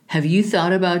Have you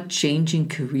thought about changing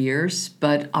careers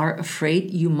but are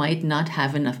afraid you might not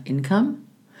have enough income?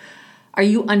 Are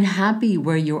you unhappy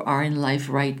where you are in life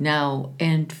right now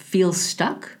and feel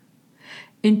stuck?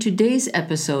 In today's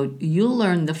episode, you'll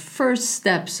learn the first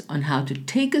steps on how to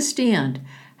take a stand,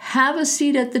 have a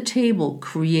seat at the table,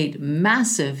 create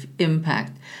massive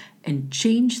impact, and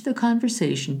change the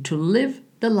conversation to live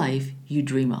the life you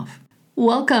dream of.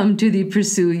 Welcome to the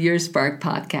Pursue Your Spark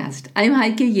podcast. I'm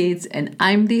Heike Yates and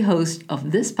I'm the host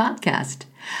of this podcast.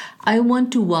 I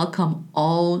want to welcome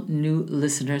all new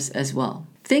listeners as well.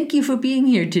 Thank you for being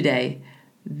here today.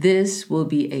 This will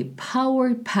be a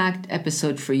power-packed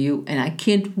episode for you and I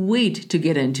can't wait to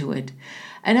get into it.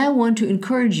 And I want to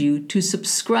encourage you to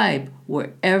subscribe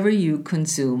wherever you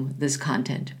consume this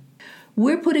content.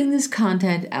 We're putting this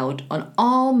content out on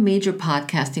all major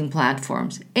podcasting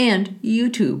platforms and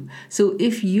YouTube. So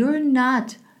if you're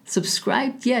not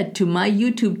subscribed yet to my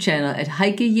YouTube channel at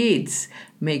Heike Yates,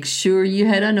 make sure you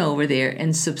head on over there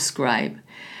and subscribe.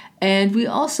 And we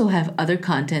also have other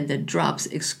content that drops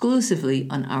exclusively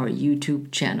on our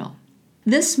YouTube channel.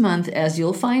 This month, as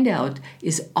you'll find out,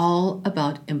 is all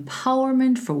about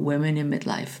empowerment for women in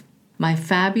midlife. My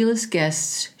fabulous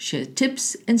guests share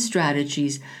tips and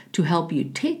strategies to help you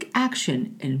take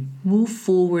action and move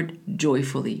forward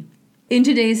joyfully. In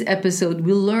today's episode,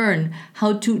 we'll learn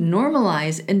how to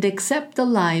normalize and accept the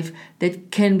life that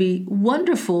can be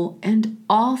wonderful and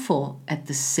awful at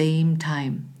the same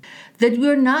time. That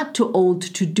we're not too old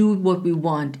to do what we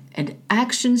want, and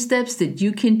action steps that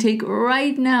you can take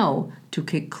right now to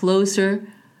get closer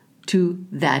to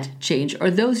that change or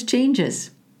those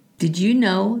changes. Did you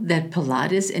know that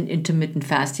Pilates and intermittent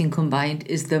fasting combined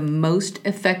is the most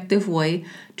effective way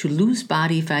to lose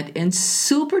body fat and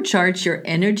supercharge your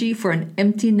energy for an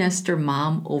empty nester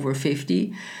mom over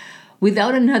 50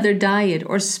 without another diet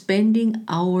or spending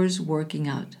hours working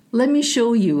out? Let me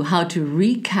show you how to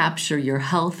recapture your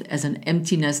health as an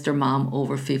empty nester mom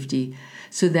over 50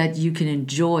 so that you can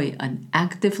enjoy an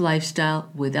active lifestyle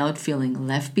without feeling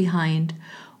left behind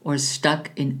or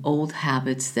stuck in old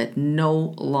habits that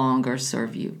no longer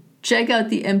serve you. Check out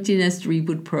the Empty Nest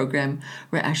Reboot program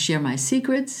where I share my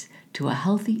secrets to a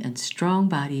healthy and strong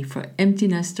body for empty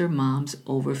nester moms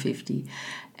over 50.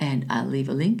 And I'll leave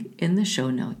a link in the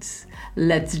show notes.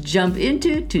 Let's jump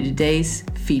into today's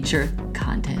feature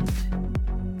content.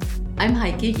 I'm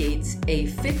Heike Yates, a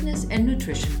fitness and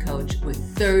nutrition coach with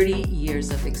 30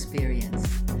 years of experience.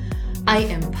 I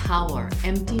empower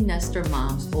empty nester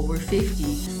moms over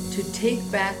 50 to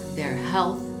take back their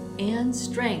health and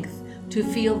strength to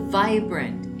feel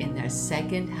vibrant in their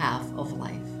second half of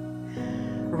life.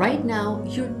 Right now,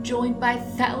 you're joined by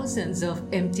thousands of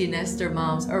empty nester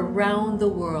moms around the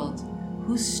world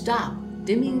who stop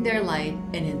dimming their light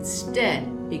and instead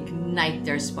ignite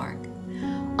their spark.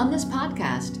 On this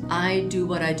podcast, I do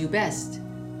what I do best.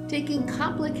 Taking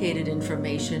complicated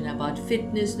information about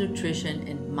fitness, nutrition,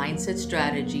 and mindset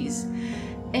strategies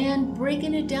and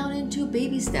breaking it down into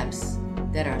baby steps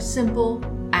that are simple,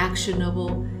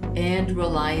 actionable, and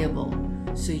reliable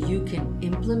so you can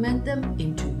implement them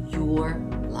into your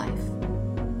life.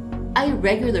 I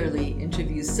regularly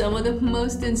interview some of the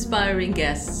most inspiring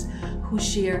guests who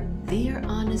share their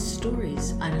honest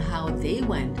stories on how they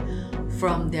went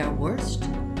from their worst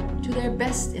to their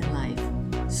best in life,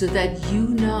 so that you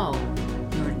know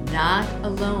you're not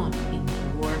alone in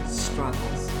your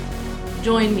struggles.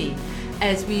 Join me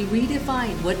as we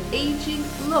redefine what aging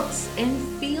looks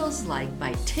and feels like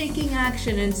by taking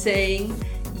action and saying,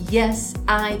 yes,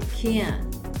 I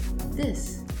can.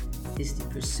 This is the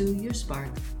Pursue Your Spark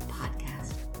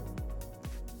podcast.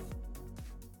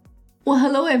 Well,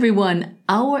 hello everyone.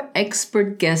 Our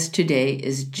expert guest today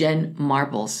is Jen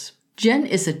Marbles. Jen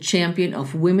is a champion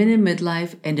of women in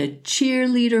midlife and a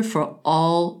cheerleader for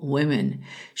all women.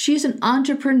 She's an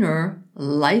entrepreneur,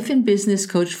 life and business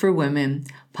coach for women,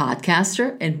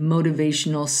 podcaster, and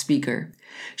motivational speaker.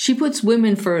 She puts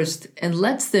women first and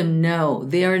lets them know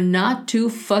they are not too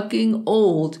fucking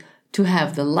old to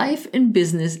have the life and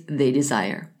business they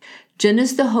desire. Jen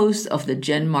is the host of the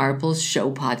Jen Marbles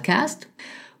Show podcast,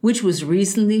 which was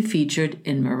recently featured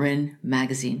in Marin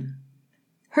magazine.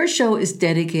 Her show is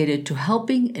dedicated to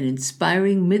helping and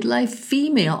inspiring midlife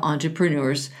female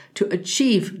entrepreneurs to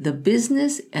achieve the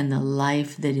business and the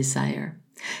life they desire.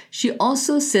 She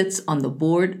also sits on the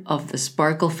board of the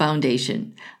Sparkle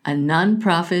Foundation, a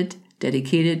nonprofit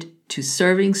dedicated to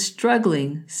serving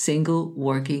struggling single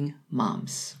working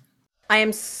moms. I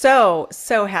am so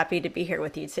happy to be here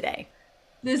with you today.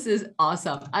 This is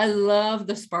awesome. I love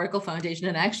the Sparkle Foundation.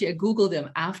 And actually, I Googled them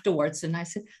afterwards and I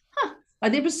said, are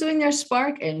they pursuing their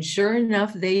spark? And sure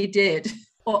enough, they did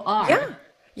or are. Yeah.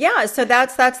 Yeah, so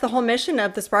that's the whole mission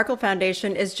of the Sparkle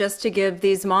Foundation is just to give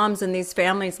these moms and these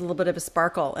families a little bit of a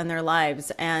sparkle in their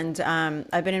lives. And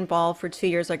I've been involved for 2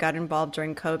 years. I got involved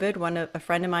during COVID. A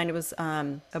friend of mine was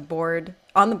a board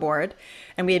on the board,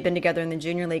 and we had been together in the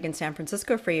junior league in San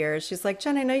Francisco for years. She's like,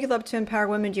 Jen, I know you love to empower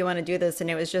women. Do you want to do this?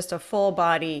 And it was just a full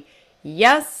body.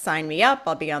 Yes, sign me up.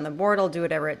 I'll be on the board. I'll do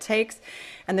whatever it takes.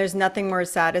 And there's nothing more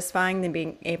satisfying than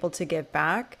being able to give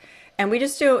back. And we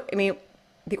just do, I mean,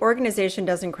 the organization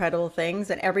does incredible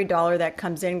things, and every dollar that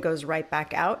comes in goes right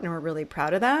back out, and we're really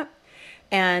proud of that.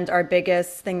 And our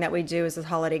biggest thing that we do is this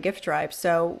holiday gift drive.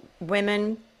 So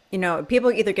women,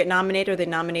 people either get nominated or they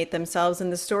nominate themselves,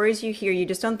 and the stories you hear, you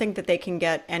just don't think that they can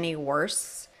get any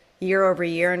worse year over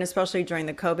year, and especially during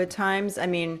the COVID times. I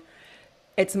mean,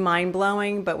 it's mind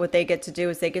blowing, but what they get to do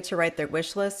is they get to write their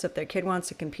wish list. So if their kid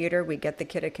wants a computer, we get the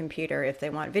kid a computer. If they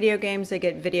want video games, they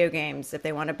get video games. If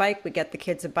they want a bike, we get the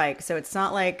kids a bike. So it's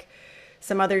not like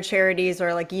some other charities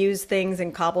or like use things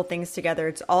and cobble things together.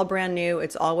 It's all brand new.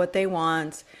 It's all what they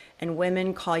want. And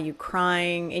women call you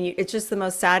crying. And it's just the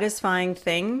most satisfying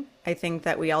thing I think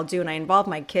that we all do. And I involve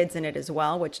my kids in it as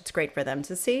well, which it's great for them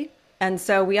to see. And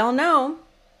so we all know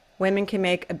women can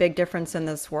make a big difference in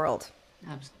this world.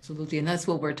 Absolutely. And that's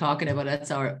what we're talking about. That's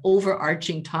our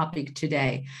overarching topic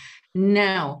today.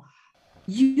 Now,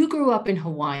 you grew up in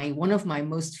Hawaii, one of my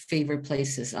most favorite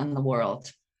places in the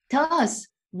world. Tell us,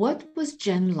 what was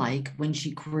Jen like when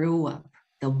she grew up?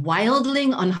 The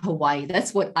wildling on Hawaii.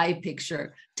 That's what I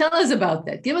picture. Tell us about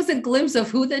that. Give us a glimpse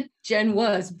of who that Jen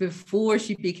was before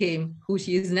she became who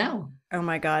she is now. Oh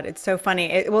my God, it's so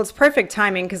funny. It's perfect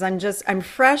timing because I'm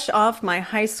fresh off my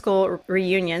high school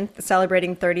reunion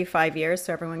celebrating 35 years,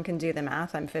 so everyone can do the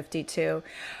math. I'm 52.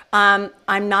 I'm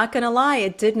not going to lie,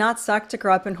 it did not suck to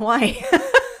grow up in Hawaii.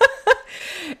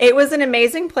 It was an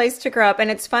amazing place to grow up. And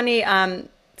it's funny,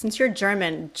 since you're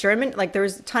German, like there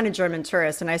was a ton of German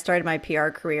tourists, and I started my PR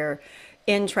career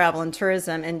in travel and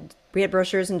tourism, and we had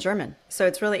brochures in German. So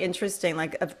it's really interesting,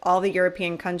 like of all the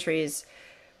European countries,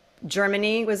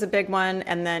 Germany was a big one,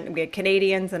 and then we had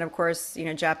Canadians, and of course,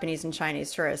 Japanese and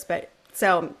Chinese tourists. But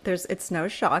so it's no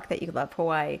shock that you love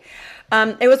Hawaii.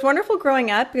 It was wonderful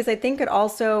growing up because I think it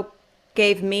also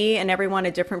gave me and everyone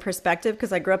a different perspective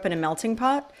because I grew up in a melting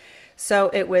pot.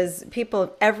 So it was people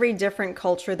of every different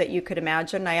culture that you could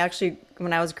imagine. I actually,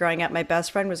 when I was growing up, my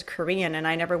best friend was Korean, and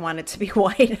I never wanted to be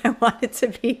white. I wanted to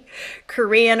be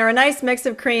Korean or a nice mix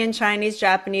of Korean, Chinese,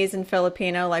 Japanese, and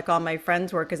Filipino, like all my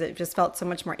friends were, because it just felt so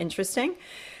much more interesting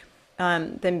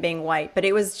than being white. But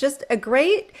it was just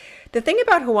the thing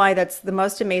about Hawaii that's the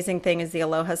most amazing thing is the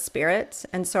aloha spirit.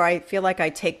 And so I feel like I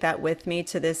take that with me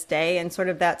to this day. And sort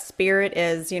of that spirit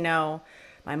is,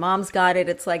 my mom's got it.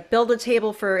 It's like build a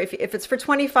table for, if it's for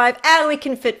 25, we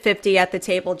can fit 50 at the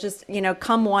table. Just,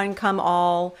 come one, come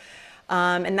all.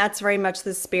 And that's very much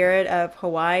the spirit of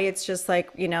Hawaii. It's just like,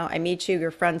 I meet you,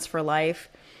 you're friends for life.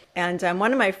 And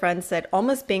one of my friends said,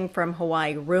 almost being from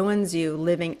Hawaii ruins you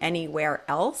living anywhere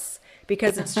else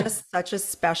because it's just such a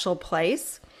special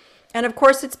place. And of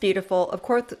course, it's beautiful. Of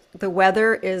course, the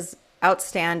weather is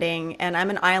outstanding. And I'm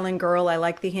an island girl. I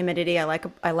like the humidity. I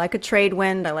like a trade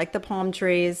wind. I like the palm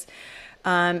trees.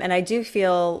 And I do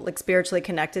feel like spiritually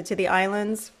connected to the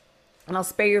islands. And I'll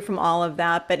spare you from all of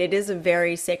that, but it is a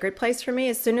very sacred place for me.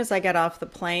 As soon as I get off the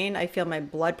plane, I feel my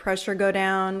blood pressure go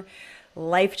down.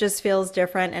 Life just feels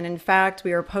different. And in fact,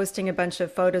 we were posting a bunch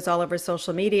of photos all over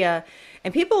social media,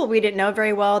 and people we didn't know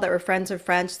very well that were friends of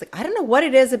friends, like, I don't know what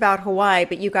it is about Hawaii,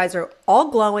 but you guys are all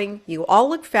glowing. You all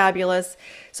look fabulous.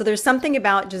 So there's something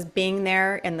about just being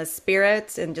there in the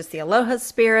spirit and just the aloha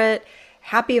spirit,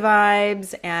 happy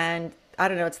vibes. And I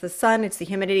don't know, it's the sun, it's the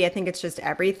humidity. I think it's just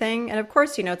everything. And of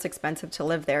course, it's expensive to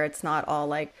live there. It's not all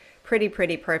like pretty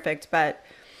perfect, but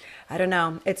I don't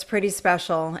know. It's pretty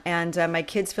special. And my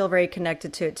kids feel very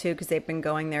connected to it too, because they've been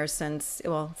going there since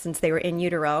they were in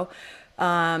utero.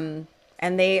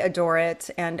 And they adore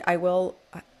it. And I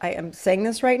am saying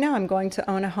this right now, I'm going to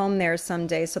own a home there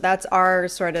someday. So that's our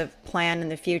sort of plan in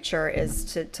the future,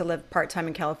 is to live part-time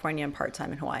in California and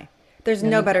part-time in Hawaii. There's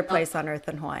no better place on earth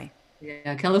than Hawaii.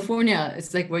 Yeah, California,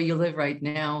 it's like where you live right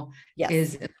now. Yes.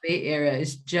 Is the Bay Area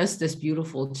is just as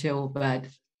beautiful too,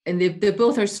 and they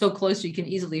both are so close, so you can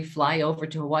easily fly over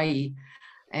to Hawaii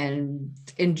and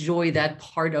enjoy that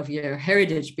part of your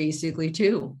heritage basically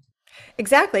too.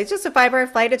 Exactly. It's just a 5-hour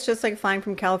flight. It's just like flying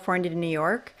from California to New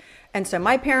York. And so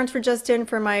my parents were just in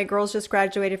for my girls just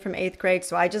graduated from 8th grade.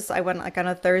 So I went like on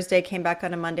a Thursday, came back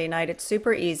on a Monday night. It's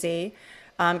super easy.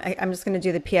 I'm just going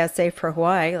to do the PSA for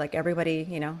Hawaii. Like everybody,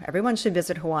 everyone should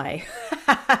visit Hawaii.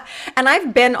 And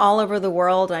I've been all over the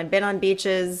world. I've been on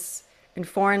beaches in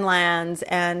foreign lands,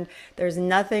 and there's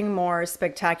nothing more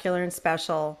spectacular and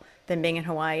special than being in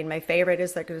Hawaii. And my favorite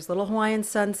is like there's little Hawaiian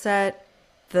sunset,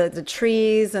 the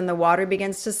trees and the water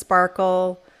begins to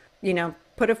sparkle.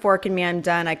 Put a fork in me, I'm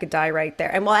done. I could die right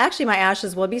there. And well, actually, my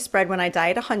ashes will be spread when I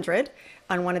die at 100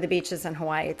 on one of the beaches in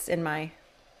Hawaii. It's in my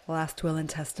last will and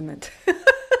testament.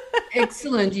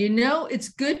 Excellent. It's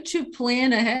good to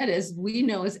plan ahead, as we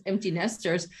know as empty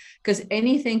nesters, because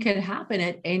anything can happen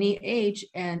at any age.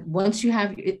 And once you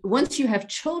have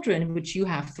children, which you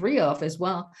have 3 of as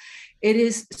well, it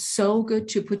is so good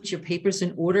to put your papers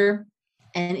in order.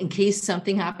 And in case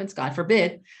something happens, God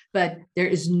forbid, but there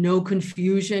is no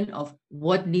confusion of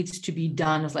what needs to be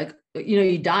done. It's like,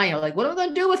 you die, you're like, what am I going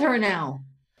to do with her now?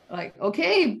 Like,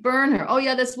 okay, burn her. Oh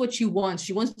yeah, that's what she wants.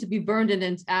 She wants to be burned and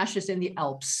then ashes in the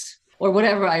Alps or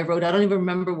whatever I wrote. I don't even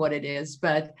remember what it is,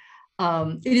 but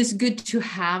it is good to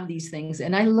have these things.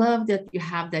 And I love that you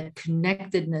have that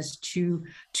connectedness to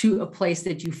a place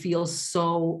that you feel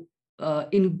so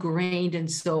ingrained and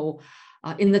so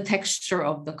in the texture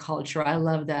of the culture. I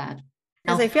love that.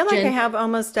 Because Now, I feel like I Jen, have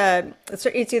almost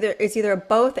it's either a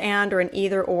both and or an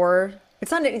either or. It's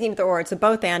not an either or, it's a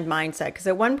both and mindset. Because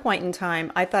at one point in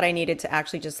time, I thought I needed to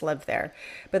actually just live there.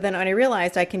 But then when I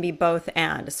realized I can be both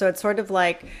and. So it's sort of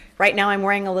like right now I'm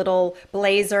wearing a little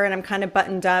blazer and I'm kind of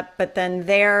buttoned up. But then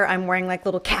there I'm wearing like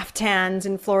little caftans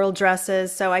and floral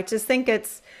dresses. So I just think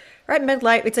it's right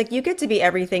midlife. It's like you get to be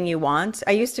everything you want.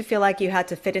 I used to feel like you had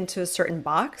to fit into a certain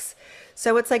box.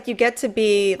 So it's like you get to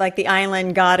be like the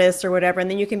island goddess or whatever,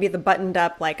 and then you can be the buttoned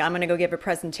up, like I'm going to go give a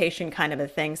presentation kind of a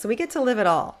thing. So we get to live it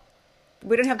all.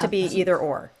 We don't have to be either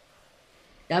or.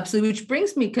 absolutely, which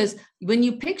brings me, because when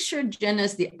you picture Jen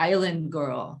as the island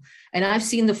girl, and I've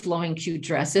seen the flowing cute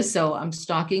dresses, so I'm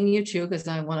stalking you too, because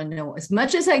I want to know as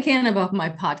much as I can about my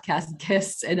podcast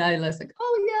guests. And I was like,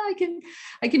 oh yeah,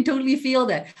 I can totally feel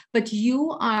that. But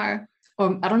you are,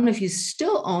 or I don't know if you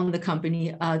still own the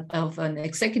company of an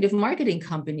executive marketing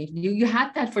company. You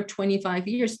had that for 25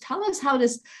 years. Tell us, how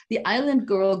does the island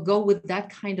girl go with that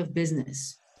kind of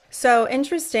business? So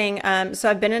interesting. So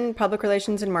I've been in public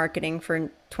relations and marketing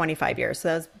for 25 years. So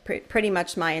that was pretty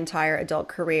much my entire adult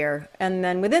career. And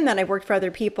then within that, I worked for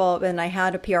other people, and I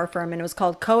had a PR firm, and it was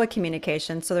called Koa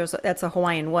Communications. So that's a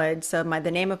Hawaiian wood. So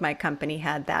the name of my company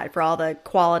had that for all the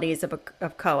qualities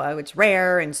of Koa, which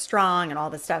rare and strong and all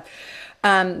this stuff.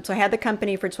 So I had the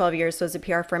company for 12 years. So it was a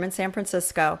PR firm in San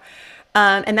Francisco.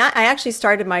 And that I actually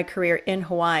started my career in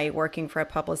Hawaii working for a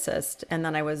publicist. And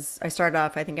then I started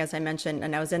off, I think, as I mentioned,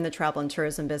 and I was in the travel and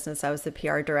tourism business. I was the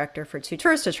PR director for 2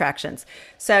 tourist attractions.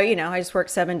 So, I just worked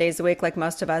 7 days a week like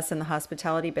most of us in the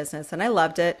hospitality business, and I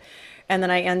loved it. And then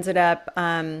I ended up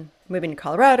moving to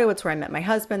Colorado. It's where I met my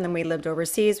husband. Then we lived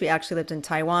overseas. We actually lived in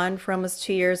Taiwan for almost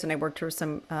 2 years, and I worked for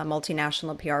some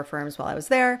multinational PR firms while I was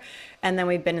there. And then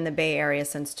we've been in the Bay Area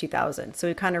since 2000. So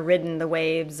we've kind of ridden the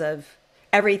waves of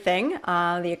everything,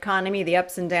 the economy, the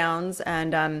ups and downs.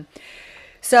 And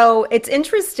so it's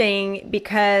interesting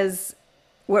because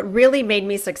what really made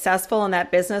me successful in that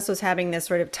business was having this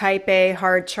sort of type A,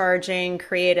 hard charging,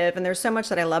 creative. And there's so much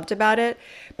that I loved about it,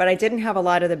 but I didn't have a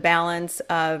lot of the balance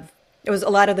of, it was a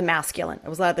lot of the masculine. It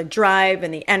was a lot of the drive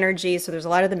and the energy. So there's a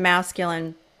lot of the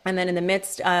masculine. And then in the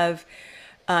midst of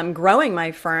growing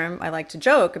my firm, I like to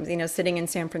joke, sitting in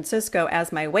San Francisco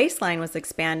as my waistline was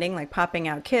expanding, like popping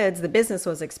out kids, the business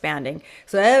was expanding.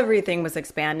 So everything was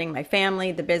expanding, my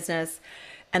family, the business.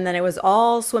 And then it was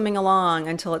all swimming along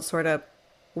until it sort of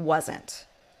wasn't.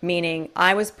 Meaning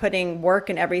I was putting work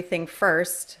and everything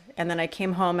first. And then I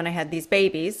came home and I had these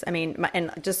babies.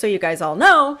 And just so you guys all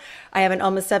know, I have an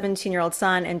almost 17-year-old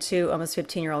son and 2 almost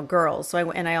 15-year-old girls. So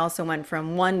I also went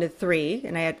from 1 to 3.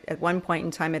 And I had, at one point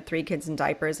in time, had 3 kids in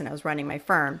diapers, and I was running my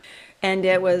firm. And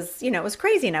it was, it was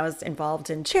crazy. And I was involved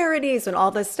in charities and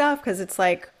all this stuff, because it's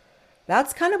like,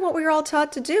 that's kind of what we were all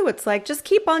taught to do. It's like, just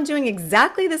keep on doing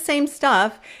exactly the same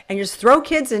stuff and just throw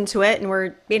kids into it.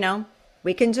 And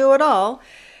we can do it all.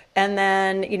 And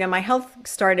then, my health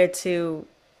started to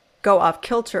go off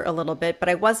kilter a little bit, but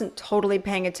I wasn't totally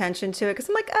paying attention to it because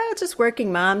I'm like, oh, it's just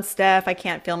working mom stuff. I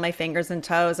can't feel my fingers and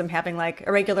toes. I'm having like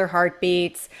irregular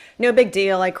heartbeats. No big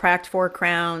deal. I cracked 4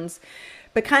 crowns,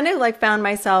 but kind of like found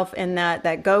myself in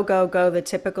that go, go, go, the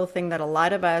typical thing that a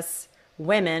lot of us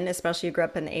women, especially who grew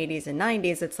up in the 80s and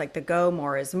 90s, it's like the go,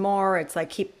 more is more. It's like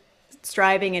keep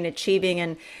striving and achieving.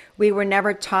 And we were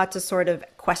never taught to sort of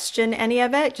question any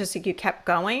of it. Just like you kept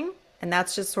going. And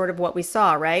that's just sort of what we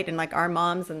saw, right? And like our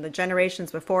moms and the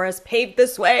generations before us paved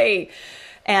this way.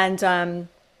 And I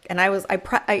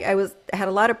had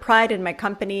a lot of pride in my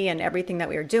company and everything that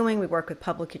we were doing. We worked with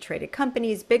publicly traded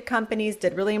companies, big companies,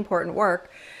 did really important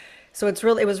work. So it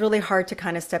was really hard to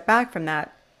kind of step back from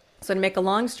that. So to make a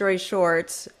long story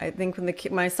short, I think when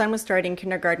my son was starting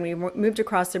kindergarten, we moved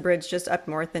across the bridge just up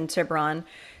north in Tiburon.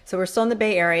 So we're still in the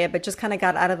Bay Area, but just kind of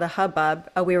got out of the hubbub.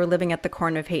 We were living at the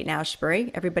corner of Haight and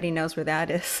Ashbury. Everybody knows where that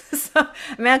is. So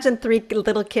imagine three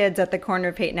little kids at the corner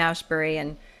of Haight and Ashbury,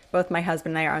 and both my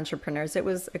husband and I are entrepreneurs. It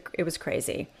was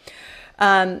crazy.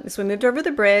 So we moved over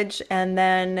the bridge, and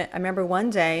then I remember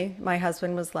one day my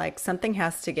husband was like, "Something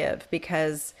has to give,"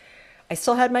 because I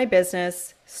still had my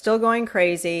business, still going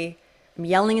crazy. I'm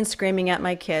yelling and screaming at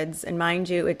my kids. And mind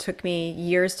you, it took me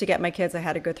years to get my kids. I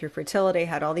had to go through fertility,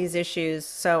 had all these issues.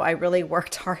 So I really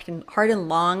worked hard and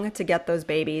long to get those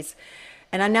babies.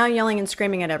 And I'm now yelling and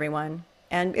screaming at everyone.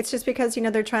 And it's just because,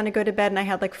 they're trying to go to bed and I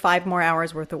had like 5 more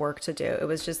hours worth of work to do. It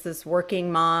was just this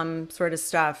working mom sort of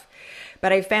stuff.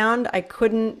 But I found I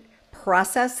couldn't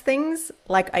process things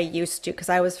like I used to because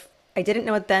I didn't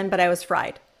know it then, but I was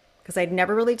fried because I'd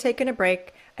never really taken a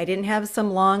break. I didn't have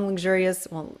some long, luxurious,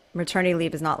 well, maternity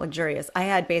leave is not luxurious. I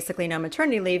had basically no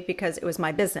maternity leave because it was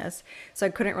my business. So I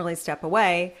couldn't really step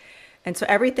away. And so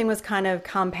everything was kind of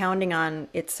compounding on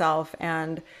itself.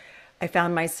 And I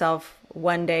found myself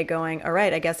one day going, all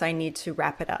right, I guess I need to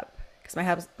wrap it up.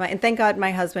 Because and thank God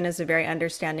my husband is a very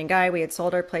understanding guy. We had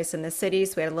sold our place in the city,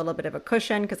 so we had a little bit of a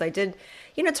cushion because I did,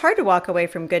 it's hard to walk away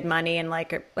from good money and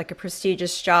like a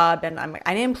prestigious job. And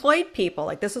I employed people.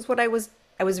 Like this is what I was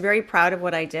very proud of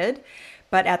what I did,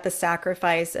 but at the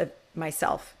sacrifice of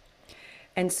myself.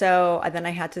 And so then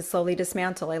I had to slowly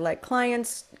dismantle. I let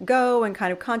clients go and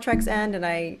kind of contracts end, and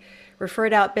I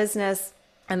referred out business.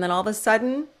 And then all of a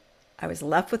sudden, I was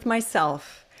left with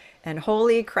myself. And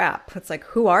holy crap, it's like,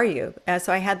 who are you? And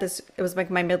so I had this, it was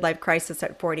like my midlife crisis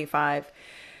at 45.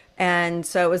 And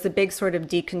so it was a big sort of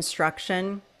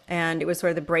deconstruction. And it was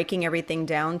sort of the breaking everything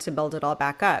down to build it all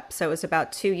back up. So it was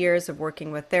about 2 years of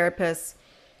working with therapists,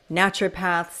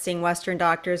 naturopaths, seeing Western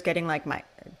doctors, getting like my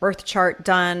birth chart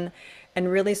done,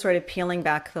 and really sort of peeling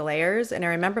back the layers. And I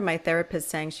remember my therapist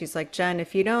saying, she's like, Jen,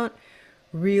 if you don't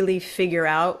really figure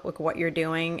out like what you're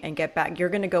doing and get back, you're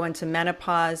going to go into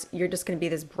menopause. You're just going to be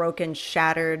this broken,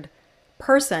 shattered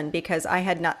person because I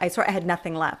had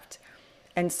nothing left.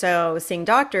 And so seeing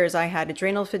doctors, I had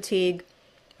adrenal fatigue.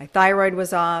 My thyroid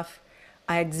was off.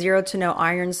 I had 0 to no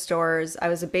iron stores. I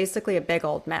was basically a big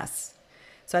old mess.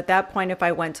 So at that point, if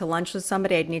I went to lunch with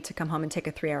somebody, I'd need to come home and take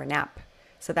a 3-hour nap.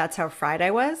 So that's how fried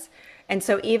I was. And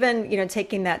so even,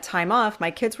 taking that time off,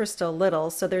 my kids were still little.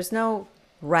 So there's no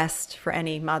rest for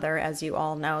any mother, as you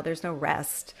all know, there's no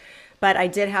rest. But I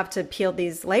did have to peel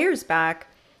these layers back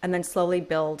and then slowly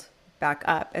build back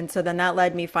up. And so then that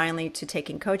led me finally to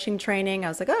taking coaching training. I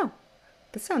was like, oh,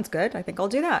 this sounds good. I think I'll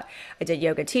do that. I did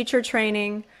yoga teacher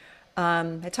training.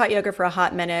 I taught yoga for a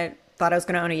hot minute. Thought I was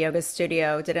going to own a yoga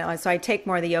studio. Didn't. So I take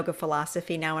more of the yoga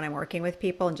philosophy now when I'm working with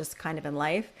people and just kind of in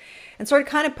life. And sort of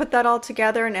kind of put that all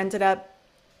together and ended up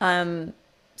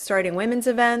starting women's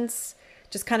events,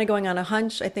 just kind of going on a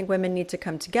hunch. I think women need to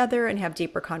come together and have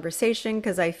deeper conversation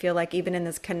because I feel like even in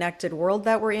this connected world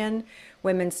that we're in,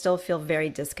 women still feel very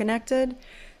disconnected.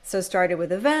 So started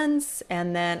with events,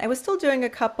 and then I was still doing a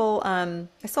couple, I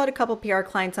still had a couple PR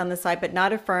clients on the side, but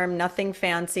not a firm, nothing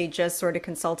fancy, just sort of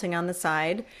consulting on the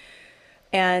side.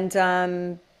 And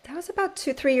that was about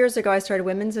 2-3 years ago, I started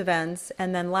women's events.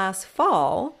 And then last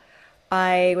fall,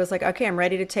 I was like, okay, I'm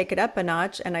ready to take it up a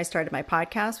notch. And I started my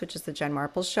podcast, which is the Jen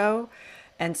Marple Show.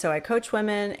 And so I coach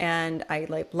women and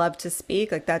I love to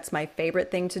speak. Like that's my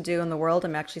favorite thing to do in the world.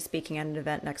 I'm actually speaking at an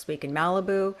event next week in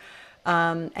Malibu.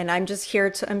 And I'm just here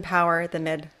to empower the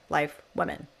midlife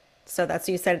woman. So that's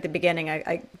what you said at the beginning.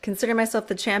 I consider myself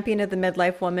the champion of the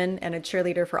midlife woman and a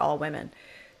cheerleader for all women.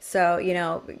 So,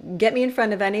 get me in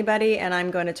front of anybody and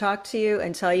I'm going to talk to you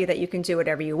and tell you that you can do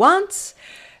whatever you want.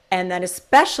 And then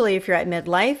especially if you're at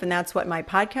midlife, and that's what my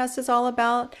podcast is all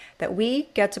about, that we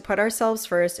get to put ourselves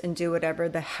first and do whatever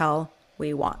the hell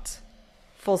we want.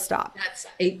 Full stop.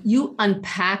 You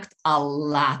unpacked a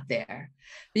lot there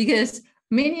because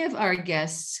many of our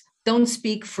guests don't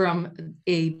speak from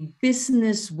a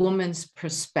businesswoman's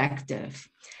perspective.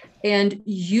 And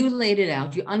you laid it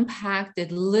out, you unpacked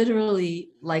it literally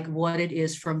like what it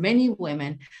is for many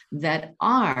women that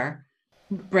are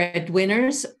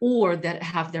breadwinners or that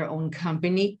have their own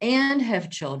company and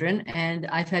have children. And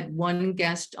I've had one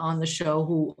guest on the show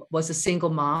who was a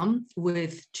single mom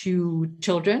with 2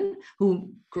 children,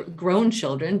 grown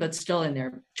children, but still in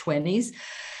their 20s,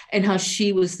 and how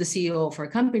she was the CEO of her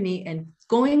company and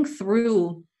going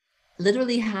through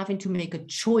literally having to make a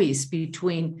choice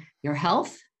between your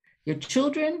health, your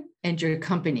children, and your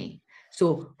company.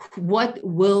 So what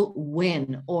will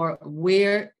win, or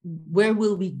where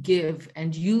will we give?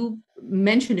 And you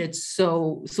mentioned it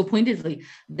so pointedly,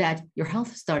 that your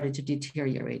health started to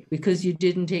deteriorate because you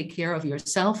didn't take care of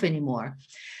yourself anymore.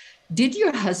 Did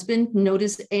your husband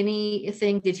notice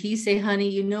anything? Did he say, honey,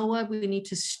 you know what, we need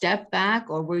to step back?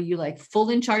 Or were you like full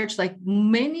in charge? Like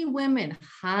many women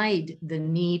hide the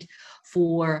need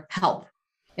for help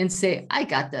and say, I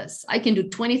got this. I can do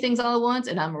 20 things all at once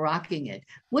and I'm rocking it.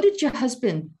 What did your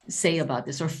husband say about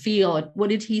this or feel? What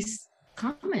did he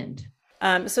comment?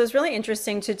 So it's really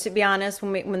interesting to be honest,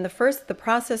 when the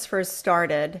process first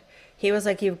started, he was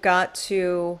like, you've got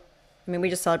to, I mean, we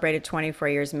just celebrated 24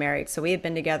 years married, so we had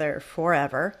been together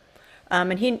forever.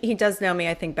 And he does know me,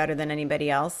 I think, better than anybody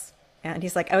else. And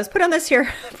he's like, I was put on this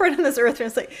here, put on this earth, and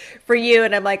it's like for you.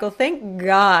 And I'm like, well, thank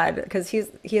God, because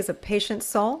he has a patient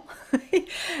soul,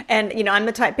 and I'm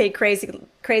the type A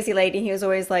crazy lady. He was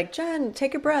always like, Jen,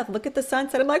 take a breath, look at the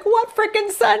sunset. I'm like, what freaking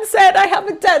sunset? I have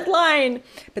a deadline.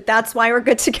 But that's why we're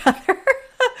good together.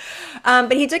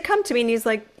 But he did come to me and he's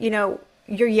like,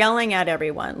 you're yelling at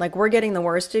everyone. Like, we're getting the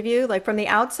worst of you. Like, from the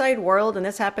outside world, and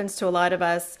this happens to a lot of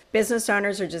us, business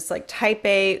owners are just like type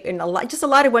A, and just a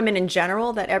lot of women in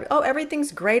general, that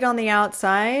everything's great on the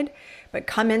outside, but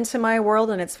come into my world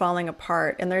and it's falling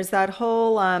apart. And there's that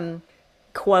whole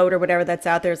quote or whatever that's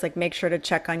out there. It's like, make sure to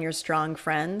check on your strong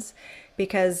friends,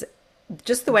 because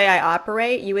just the way I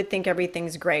operate, you would think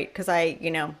everything's great because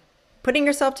putting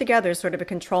yourself together is sort of a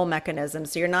control mechanism.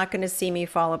 So you're not going to see me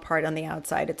fall apart on the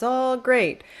outside. It's all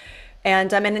great.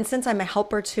 And since I'm a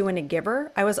helper too and a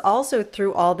giver, I was also,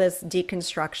 through all this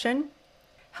deconstruction,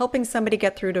 helping somebody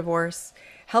get through divorce,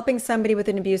 helping somebody with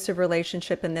an abusive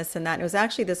relationship and this and that. And it was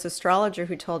actually this astrologer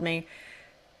who told me,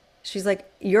 she's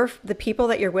like, the people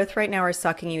that you're with right now are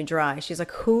sucking you dry. She's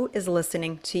like, who is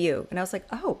listening to you? And I was like,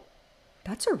 oh,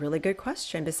 that's a really good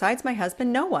question. Besides my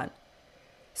husband, no one.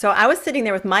 So I was sitting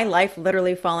there with my life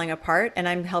literally falling apart, and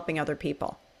I'm helping other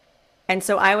people. And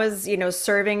so I was,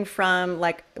 serving from,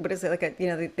 like, what is it? Like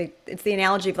it's the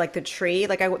analogy of like the tree.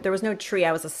 Like there was no tree.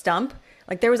 I was a stump.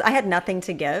 Like I had nothing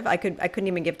to give. I couldn't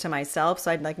even give to myself.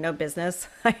 So I had like no business.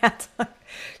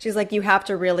 She's like, you have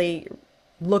to really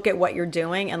look at what you're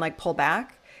doing and like pull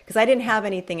back, because I didn't have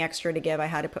anything extra to give. I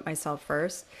had to put myself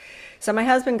first. So my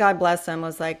husband, God bless him,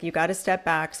 was like, you got to step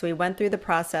back. So we went through the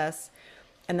process.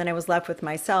 And then I was left with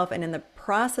myself. And in the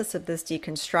process of this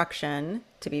deconstruction,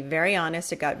 to be very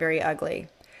honest, it got very ugly.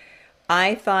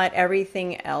 I thought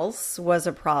everything else was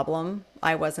a problem.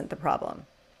 I wasn't the problem.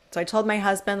 So I told my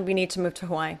husband, we need to move to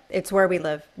Hawaii. It's where we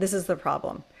live. This is the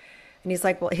problem. And he's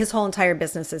like, well, his whole entire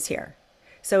business is here.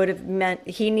 So it have meant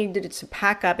he needed to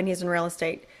pack up, and he's in real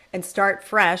estate, and start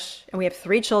fresh. And we have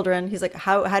 3 children. He's like,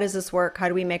 how does this work? How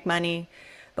do we make money?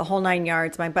 The whole 9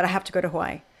 yards. But I have to go to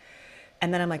Hawaii.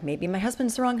 And then I'm like, maybe my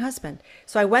husband's the wrong husband.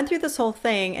 So I went through this whole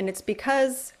thing, and it's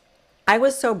because I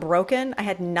was so broken. I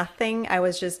had nothing. I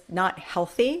was just not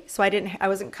healthy. So I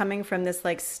wasn't coming from this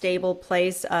like stable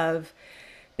place of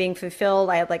being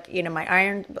fulfilled. I had like, my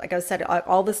iron, like I said,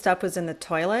 all the stuff was in the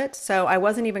toilet. So I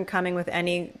wasn't even coming with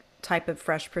any type of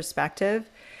fresh perspective.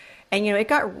 And, it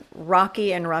got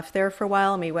rocky and rough there for a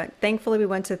while. And thankfully we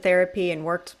went to therapy and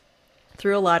worked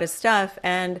through a lot of stuff.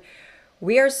 And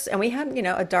we had,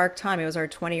 a dark time. It was our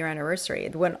 20-year anniversary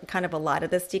when kind of a lot of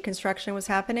this deconstruction was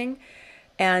happening.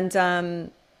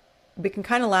 And we can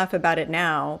kind of laugh about it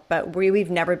now, but we've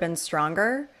never been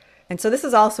stronger. And so this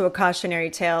is also a cautionary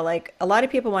tale. Like, a lot of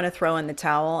people want to throw in the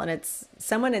towel, and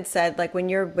someone had said, like, when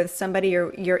you're with somebody,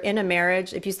 you're in a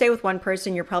marriage. If you stay with one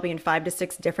person, you're probably in 5 to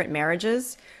 6 different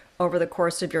marriages over the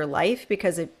course of your life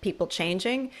because of people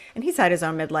changing. And he's had his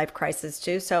own midlife crisis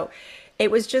too. So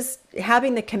it was just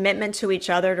having the commitment to each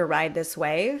other to ride this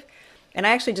wave. And I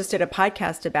actually just did a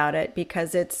podcast about it,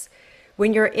 because it's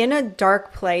when you're in a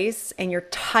dark place and you're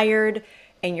tired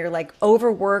and you're like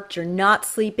overworked, you're not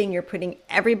sleeping, you're putting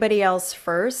everybody else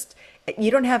first, you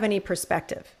don't have any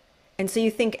perspective. And so you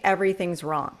think everything's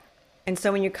wrong. And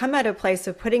so when you come at a place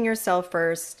of putting yourself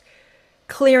first,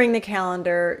 clearing the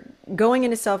calendar, going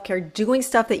into self-care, doing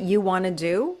stuff that you want to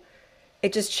do,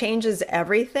 it just changes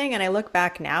everything. And I look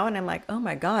back now and I'm like, oh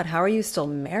my God, how are you still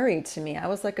married to me? I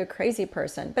was like a crazy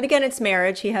person. But again, it's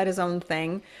marriage. He had his own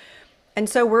thing. And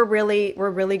so we're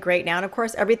really great now. And of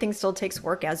course, everything still takes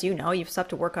work. As you know, you still have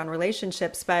to work on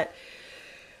relationships, but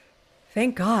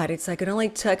thank God. It's like,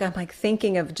 I'm like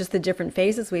thinking of just the different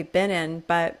phases we've been in,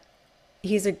 but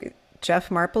Jeff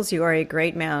Marples, you are a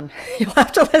great man. You'll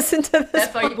have to listen to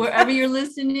this. Wherever you're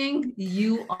listening,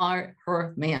 you are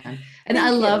her man. And I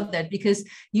love that, because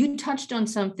you touched on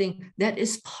something that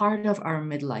is part of our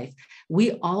midlife.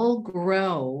 We all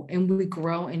grow, and we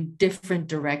grow in different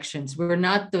directions. We're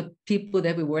not the people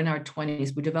that we were in our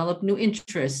 20s. We develop new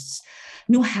interests,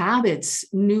 new habits,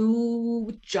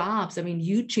 new jobs. I mean,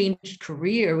 you changed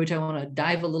career, which I want to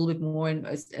dive a little bit more in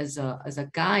as a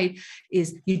guide, is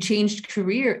you changed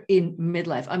career in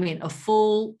midlife. I mean, a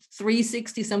full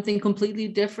 360, something completely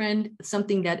different,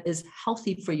 something that is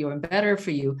healthy for you and better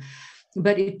for you.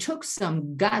 But it took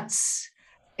some guts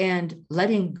and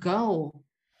letting go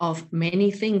of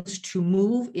many things to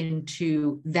move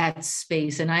into that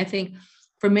space. And I think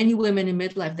for many women in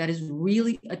midlife, that is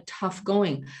really a tough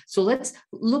going. So let's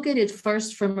look at it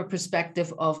first from a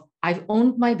perspective of I've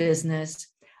owned my business.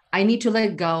 I need to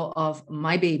let go of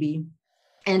my baby.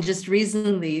 And just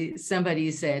recently, somebody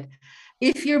said,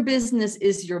 if your business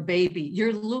is your baby,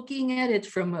 you're looking at it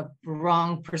from a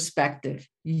wrong perspective.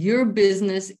 Your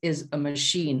business is a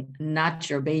machine,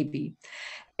 not your baby.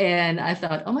 And I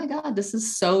thought, oh my God, this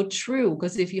is so true.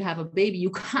 Because if you have a baby, you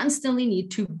constantly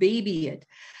need to baby it.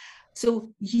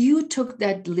 So you took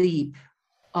that leap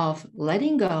of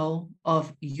letting go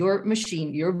of your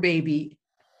machine, your baby,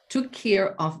 took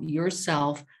care of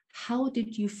yourself. How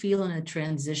did you feel in a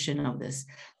transition of this?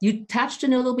 You touched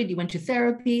on it a little bit, you went to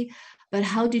therapy, but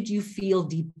how did you feel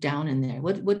deep down in there?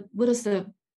 What does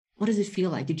it feel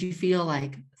like? Did you feel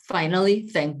like finally,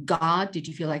 thank God? Did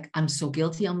you feel like I'm so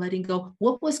guilty, I'm letting go?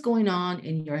 What was going on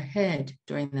in your head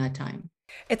during that time?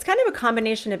 It's kind of a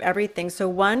combination of everything. So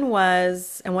one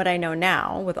was, and what I know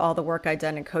now with all the work I've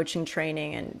done in coaching,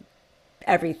 training, and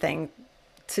everything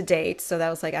to date. So that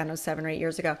was like, I don't know, 7 or 8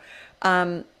 years ago,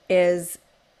 is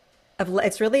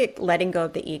it's really letting go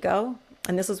of the ego.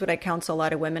 And this is what I counsel a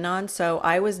lot of women on. So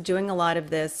I was doing a lot of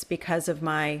this because of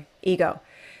my ego.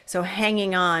 So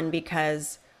hanging on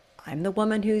because I'm the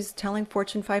woman who's telling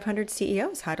Fortune 500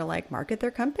 CEOs how to like market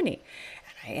their company.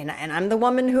 And I'm the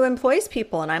woman who employs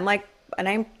people. And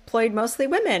I employed mostly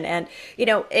women. And,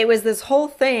 it was this whole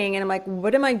thing. And I'm like,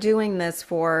 what am I doing this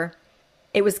for?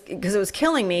 It was because it was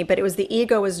killing me, but it was the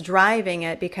ego was driving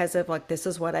it because of like, this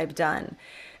is what I've done.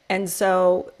 And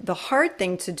so the hard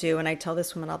thing to do, and I tell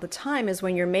this woman all the time, is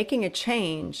when you're making a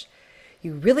change,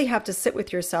 you really have to sit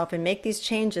with yourself and make these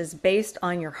changes based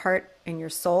on your heart and your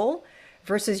soul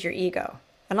versus your ego.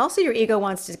 And also your ego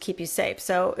wants to keep you safe.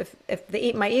 So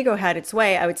if my ego had its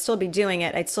way, I would still be doing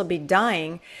it. I'd still be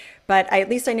dying, but at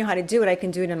least I knew how to do it. I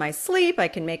can do it in my sleep. I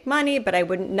can make money,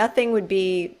 but nothing would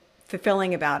be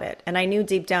fulfilling about it. And I knew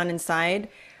deep down inside,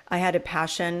 I had a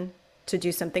passion to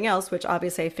do something else, which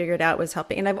obviously I figured out was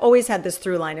helping. And I've always had this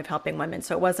through line of helping women.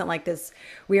 So it wasn't like this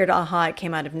weird aha, it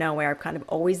came out of nowhere. I've kind of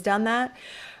always done that.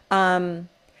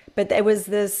 But there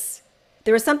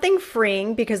was something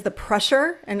freeing because the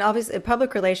pressure, and obviously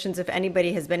public relations, if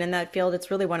anybody has been in that field,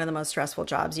 it's really one of the most stressful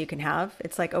jobs you can have.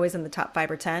 It's like always in the top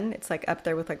 5 or 10. It's like up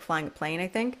there with like flying a plane, I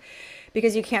think,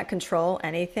 because you can't control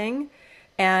anything.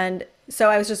 And so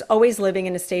I was just always living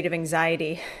in a state of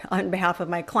anxiety on behalf of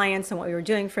my clients and what we were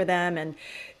doing for them and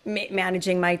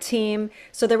managing my team.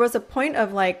 So there was a point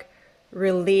of like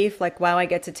relief, like, wow, I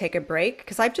get to take a break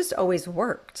because I've just always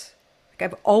worked. Like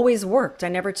I've always worked. I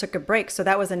never took a break. So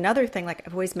that was another thing. Like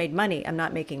I've always made money. I'm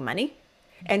not making money.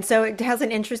 And so it has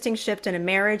an interesting shift in a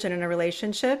marriage and in a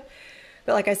relationship.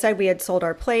 But like I said, we had sold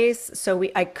our place. So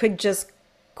I could just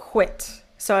quit.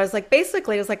 So I was like,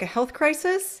 basically, it was like a health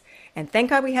crisis. And thank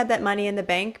God we had that money in the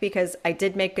bank because I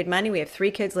did make good money. We have 3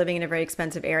 kids living in a very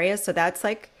expensive area. So that's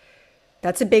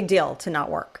a big deal to not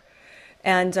work.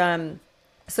 And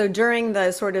so during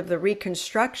the sort of the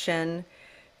reconstruction,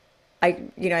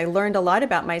 I learned a lot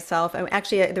about myself. And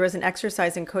actually, there was an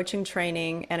exercise in coaching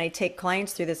training, and I take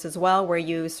clients through this as well, where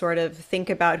you sort of think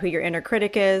about who your inner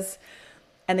critic is.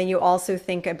 And then you also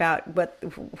think about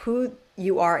who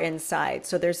you are inside.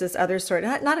 So there's this other sort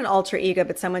of, not an alter ego,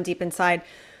 but someone deep inside.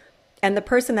 And the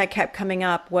person that kept coming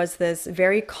up was this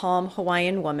very calm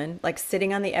Hawaiian woman, like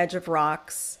sitting on the edge of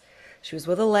rocks. She was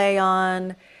with a lei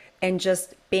on and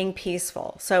just being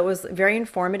peaceful. So it was very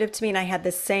informative to me. And I had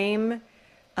the same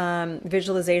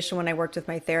visualization when I worked with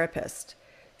my therapist.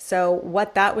 So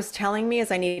what that was telling me is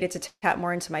I needed to tap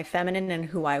more into my feminine and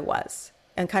who I was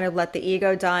and kind of let the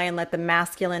ego die and let the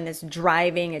masculine, this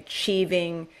driving,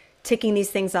 achieving, ticking these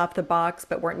things off the box,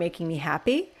 but weren't making me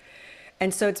happy.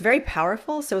 And so it's very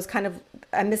powerful. So it's kind of,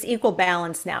 I'm this equal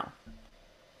balance now.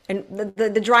 And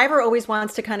the driver always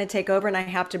wants to kind of take over and I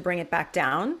have to bring it back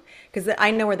down because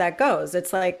I know where that goes.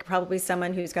 It's like probably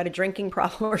someone who's got a drinking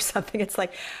problem or something. It's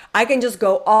like, I can just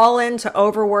go all into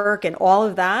overwork and all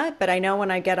of that. But I know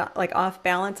when I get like off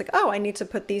balance, like, oh, I need to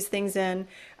put these things in.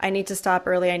 I need to stop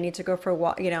early. I need to go for a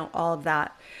walk, all of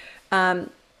that.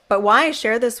 But why I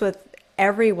share this with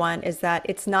everyone is that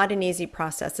it's not an easy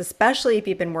process, especially if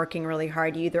you've been working really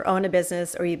hard. You either own a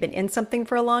business or you've been in something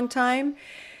for a long time,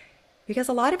 because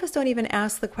a lot of us don't even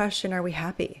ask the question, are we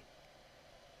happy?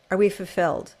 Are we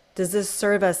fulfilled? Does this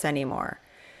serve us anymore?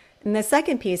 And the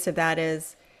second piece of that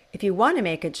is, if you want to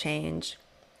make a change,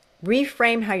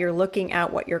 reframe how you're looking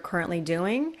at what you're currently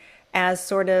doing as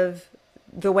sort of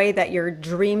the way that your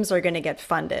dreams are going to get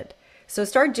funded. So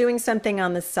start doing something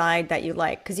on the side that you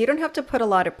like, because you don't have to put a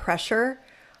lot of pressure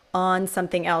on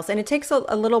something else. And it takes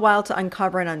a little while to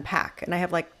uncover and unpack. And I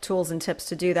have like tools and tips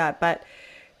to do that. But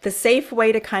the safe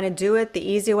way to kind of do it, the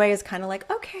easy way is kind of like,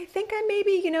 okay, I think I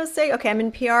maybe, say, okay, I'm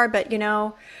in PR, but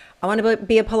I want to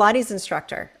be a Pilates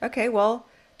instructor. Okay, well,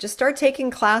 just start taking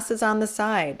classes on the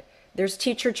side. There's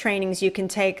teacher trainings you can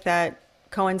take that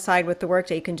coincide with the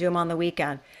workday. You can do them on the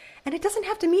weekend. And it doesn't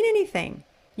have to mean anything.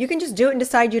 You can just do it and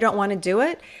decide you don't want to do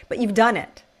it, but you've done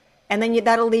it. And then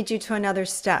that'll lead you to another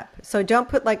step. So don't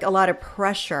put like a lot of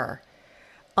pressure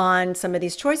on some of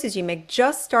these choices you make.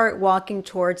 Just start walking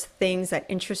towards things that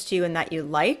interest you and that you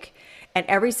like. And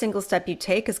every single step you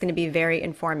take is going to be very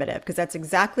informative, because that's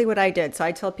exactly what I did. So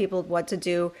I tell people what to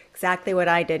do, exactly what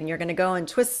I did. And you're going to go in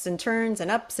twists and turns and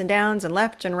ups and downs and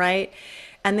left and right.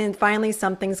 And then finally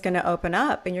something's going to open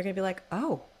up and you're going to be like,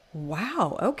 oh,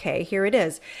 wow, okay, here it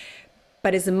is.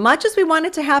 But as much as we want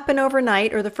it to happen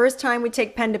overnight, or the first time we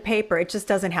take pen to paper, it just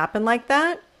doesn't happen like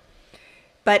that.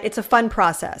 But it's a fun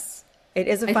process. It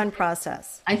is a fun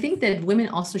process. I think that women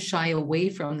also shy away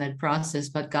from that process,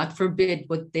 but God forbid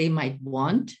what they might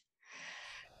want.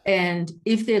 And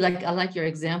if they like, I like your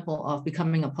example of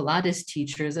becoming a Pilates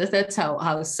teacher. That's how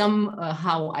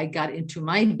I got into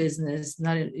my business,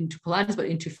 not into Pilates, but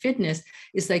into fitness.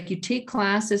 It's like you take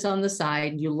classes on the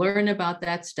side, you learn about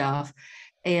that stuff,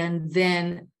 and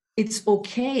then it's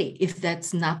okay if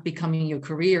that's not becoming your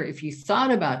career. If you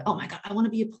thought about, oh my God, I want to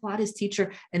be a Pilates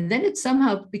teacher, and then it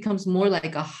somehow becomes more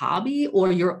like a hobby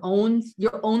or your own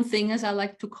thing, as I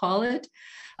like to call it.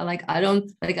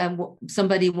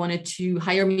 Somebody wanted to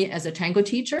hire me as a tango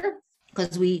teacher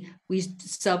because we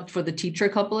subbed for the teacher a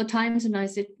couple of times. And I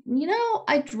said,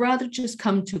 I'd rather just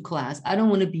come to class. I don't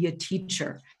want to be a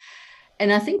teacher.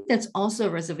 And I think that's also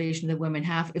a reservation that women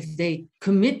have. If they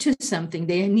commit to something,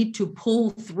 they need to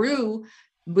pull through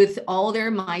with all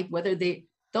their might, whether they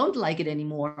don't like it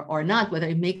anymore or not, whether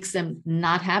it makes them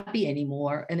not happy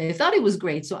anymore. And they thought it was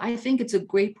great. So I think it's a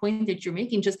great point that you're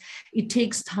making. Just, it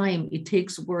takes time, it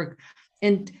takes work.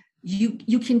 And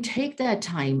you can take that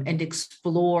time and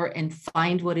explore and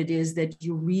find what it is that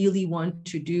you really want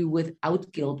to do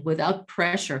without guilt, without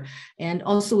pressure. And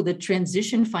also the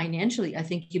transition financially, I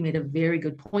think you made a very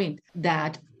good point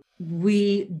that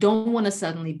we don't want to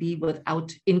suddenly be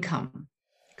without income,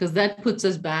 because that puts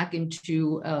us back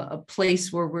into a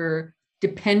place where we're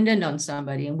dependent on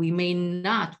somebody, and we may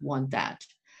not want that.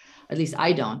 At least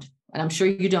I don't, and I'm sure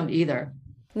you don't either.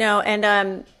 No,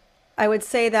 and I would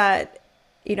say that,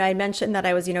 I mentioned that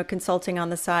I was, consulting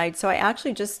on the side. So I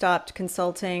actually just stopped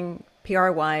consulting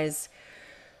PR-wise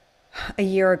a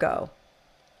year ago.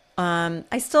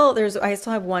 I still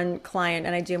have one client,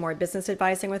 and I do more business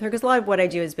advising with her, because a lot of what I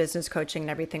do is business coaching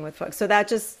and everything with folks. So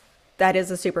that is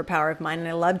a superpower of mine. And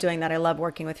I love doing that. I love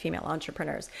working with female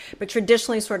entrepreneurs, but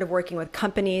traditionally sort of working with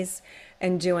companies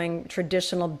and doing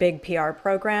traditional big PR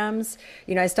programs.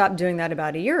 I stopped doing that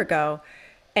about a year ago.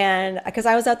 And because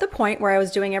I was at the point where I was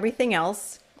doing everything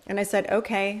else, and I said,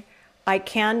 okay, I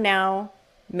can now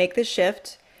make the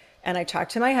shift. And I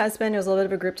talked to my husband. It was a little bit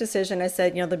of a group decision. I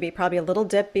said, there'll be probably a little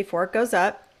dip before it goes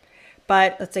up,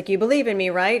 but it's like, you believe in me,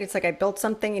 right? It's like, I built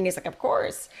something. And he's like, of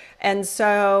course. And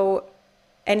so,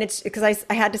 and it's because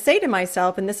I had to say to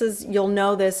myself, and you'll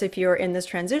know this if you're in this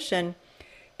transition,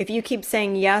 if you keep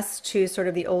saying yes to sort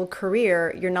of the old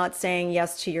career, you're not saying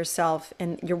yes to yourself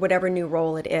and your whatever new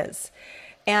role it is.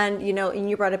 And, and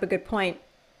you brought up a good point.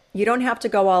 You don't have to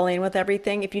go all in with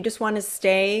everything. If you just want to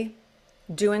stay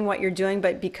doing what you're doing,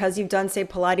 but because you've done, say,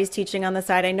 Pilates teaching on the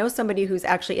side, I know somebody who's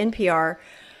actually in PR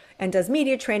and does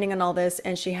media training and all this,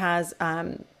 and she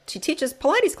teaches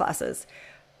Pilates classes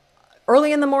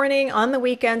early in the morning, on the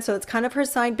weekend. So it's kind of her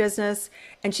side business,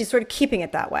 and she's sort of keeping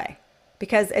it that way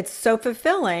because it's so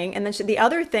fulfilling. And then the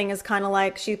other thing is kind of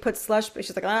like, she puts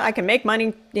she's like, oh, I can make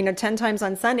money, 10 times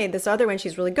on Sunday. This other one,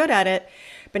 she's really good at it.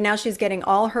 But now she's getting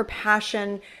all her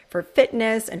passion for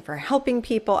fitness and for helping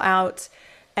people out.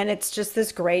 And it's just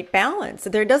this great balance.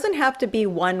 There doesn't have to be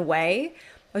one way.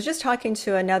 I was just talking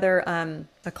to another,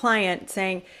 a client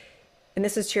saying, and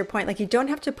this is to your point, like, you don't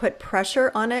have to put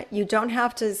pressure on it. You don't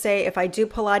have to say, if I do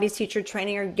Pilates teacher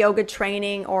training or yoga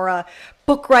training or a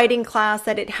book writing class,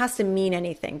 that it has to mean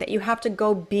anything, that you have to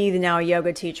go be now a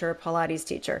yoga teacher or Pilates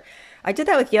teacher. I did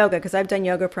that with yoga because I've done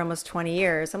yoga for almost 20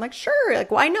 years. I'm like, sure, like,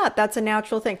 why not? That's a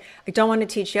natural thing. I don't want to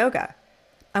teach yoga.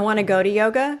 I want to go to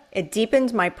yoga. It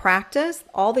deepened my practice,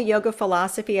 all the yoga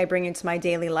philosophy I bring into my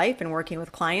daily life and working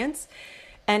with clients.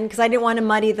 And because I didn't want to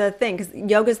muddy the thing, because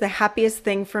yoga is the happiest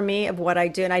thing for me of what I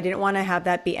do. And I didn't want to have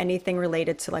that be anything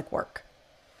related to like work.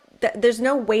 There's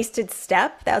no wasted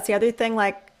step. That's the other thing.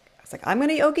 Like, I was like, I'm going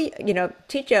to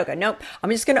teach yoga. Nope. I'm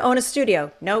just going to own a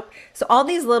studio. Nope. So all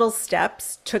these little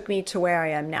steps took me to where I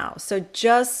am now. So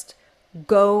just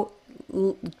go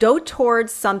go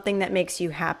towards something that makes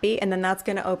you happy, and then that's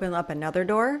going to open up another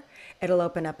door. It'll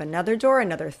open up another door,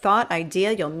 another thought,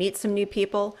 idea. You'll meet some new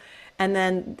people, and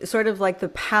then sort of like the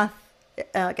path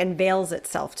unveils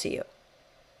itself to you.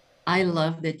 I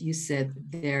love that you said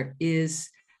there is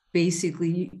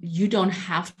basically, you don't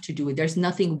have to do it. There's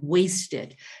nothing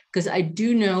wasted. Because I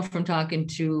do know from talking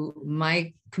to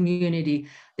my community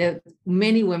that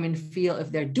many women feel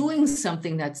if they're doing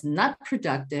something that's not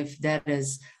productive, that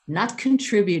is not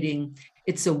contributing,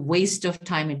 it's a waste of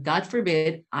time. And God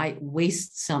forbid I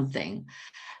waste something.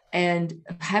 And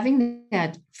having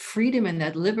that freedom and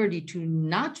that liberty to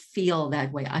not feel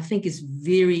that way, I think is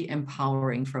very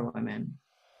empowering for women.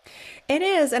 It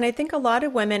is. And I think a lot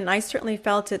of women, and I certainly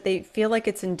felt it, they feel like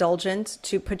it's indulgent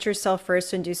to put yourself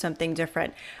first and do something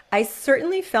different. I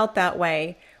certainly felt that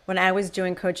way when I was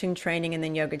doing coaching training and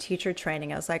then yoga teacher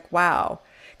training. I was like, wow.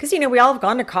 Because, we all have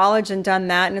gone to college and done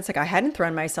that. And it's like I hadn't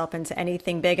thrown myself into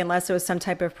anything big unless it was some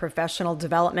type of professional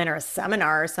development or a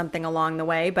seminar or something along the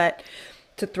way. But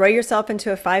to throw yourself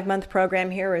into a 5-month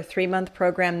program here or a 3-month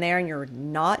program there, and you're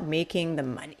not making the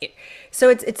money. So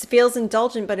it feels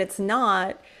indulgent, but it's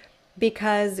not.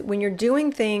 Because when you're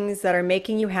doing things that are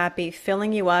making you happy,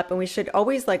 filling you up, and we should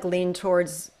always like lean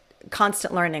towards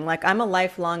constant learning. Like I'm a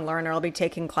lifelong learner. I'll be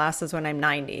taking classes when I'm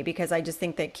 90 because I just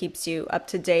think that keeps you up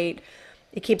to date.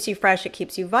 It keeps you fresh. It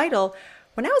keeps you vital.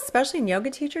 When I was especially in yoga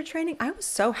teacher training, I was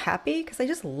so happy because I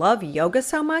just love yoga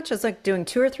so much. I was like doing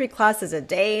 2 or 3 classes a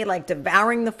day, like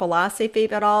devouring the philosophy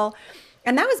of it all.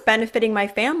 And that was benefiting my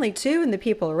family too, and the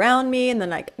people around me. And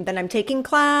then I'm taking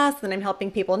class, then I'm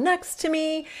helping people next to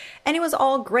me. And it was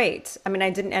all great. I mean, I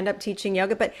didn't end up teaching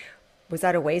yoga, but was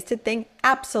that a wasted thing?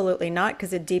 Absolutely not,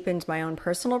 because it deepened my own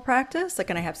personal practice. Like,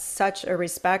 and I have such a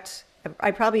respect. I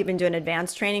probably even do an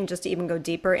advanced training just to even go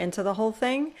deeper into the whole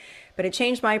thing. But it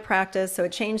changed my practice. So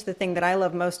it changed the thing that I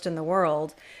love most in the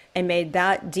world and made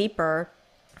that deeper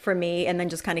for me. And then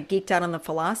just kind of geeked out on the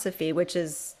philosophy, which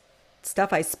is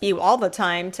stuff I spew all the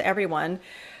time to everyone.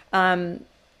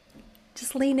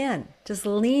 Just lean in. Just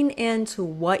lean into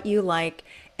what you like,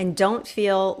 and don't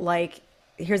feel like,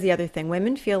 here's the other thing.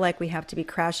 Women feel like we have to be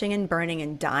crashing and burning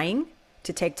and dying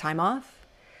to take time off,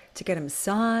 to get a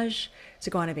massage,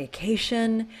 to go on a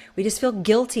vacation. We just feel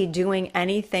guilty doing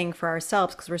anything for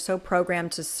ourselves because we're so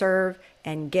programmed to serve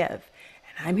and give.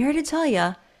 And I'm here to tell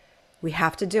you, we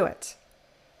have to do it.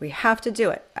 We have to do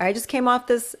it. I just came off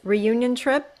this reunion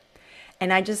trip,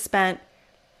 and I just spent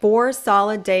 4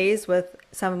 solid days with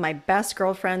some of my best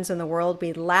girlfriends in the world.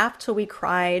 We laughed till we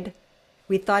cried.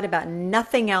 We thought about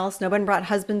nothing else. No one brought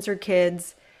husbands or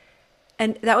kids.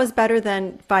 And that was better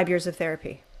than 5 years of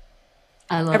therapy.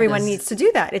 I love Everyone this. needs to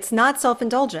do that. It's not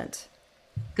self-indulgent.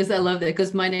 Because I love that.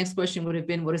 Because my next question would have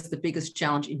been, what is the biggest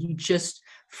challenge? And you just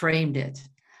framed it.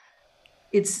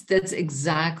 That's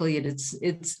exactly it.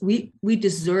 We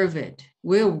deserve it.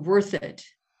 We're worth it.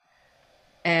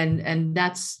 And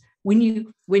that's when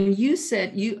you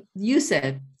said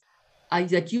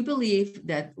that you believe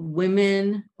that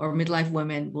women or midlife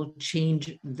women will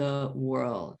change the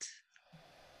world.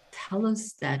 Tell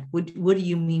us that. What do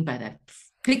you mean by that?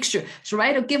 Picture.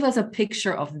 So give us a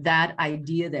picture of that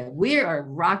idea that we are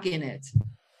rocking it.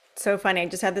 So funny. I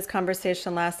just had this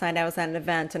conversation last night. I was at an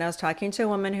event and I was talking to a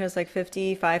woman who was like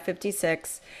 55,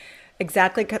 56,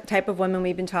 exactly type of woman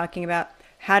we've been talking about,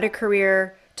 had a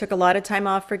career, took a lot of time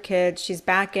off for kids. She's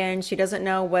back in. She doesn't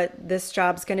know what this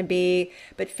job's going to be,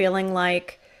 but feeling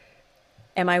like,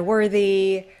 am I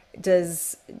worthy?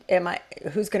 Who's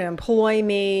going to employ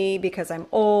me because I'm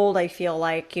old? I feel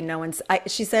like, and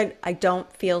she said, I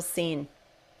don't feel seen.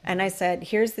 And I said,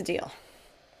 here's the deal.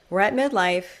 We're at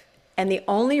midlife. And the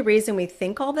only reason we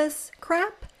think all this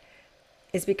crap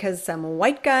is because some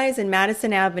white guys in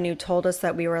Madison Avenue told us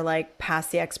that we were like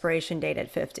past the expiration date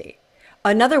at 50.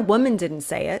 Another woman didn't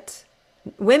say it.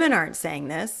 Women aren't saying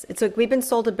this. It's like we've been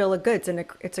sold a bill of goods, and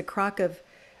it's a crock of,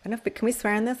 I don't know if, can we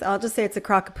swear on this? I'll just say it's a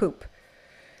crock of poop.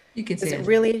 You can say it.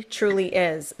 Really, truly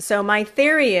is. So my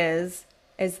theory is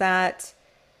that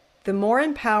the more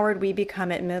empowered we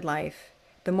become at midlife,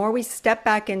 the more we step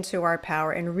back into our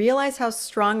power and realize how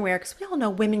strong we are, because we all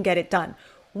know women get it done.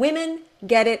 Women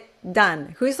get it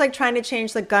done. Who's like trying to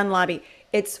change the gun lobby?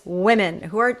 It's women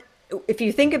who are, if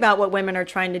you think about what women are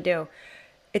trying to do,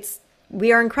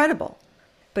 We are incredible.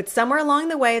 But somewhere along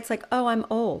the way, it's like, oh, I'm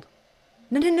old.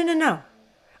 No, no, no, no, no.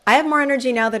 I have more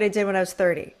energy now than I did when I was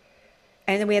 30.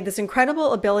 And then we had this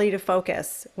incredible ability to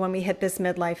focus when we hit this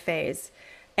midlife phase.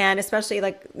 And especially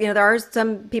there are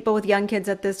some people with young kids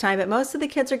at this time, but most of the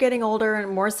kids are getting older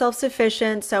and more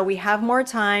self-sufficient. So we have more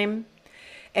time.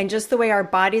 And just the way our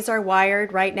bodies are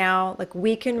wired right now, like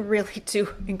we can really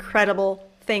do incredible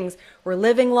things. We're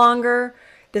living longer.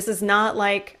 This is not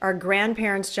like our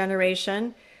grandparents'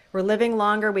 generation. We're living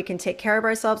longer. We can take care of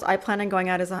ourselves. I plan on going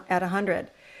out at 100.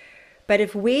 But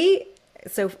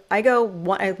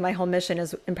my whole mission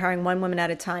is empowering one woman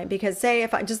at a time. Because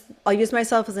I'll use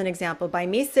myself as an example. By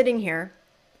me sitting here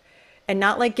and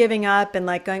not like giving up and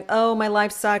like going, oh, my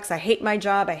life sucks. I hate my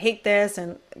job. I hate this.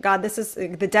 And God, this is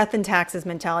the death and taxes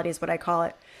mentality is what I call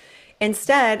it.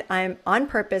 Instead, I'm on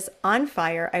purpose, on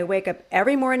fire. I wake up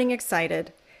every morning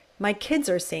excited. My kids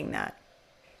are seeing that.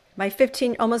 My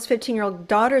almost 15-year-old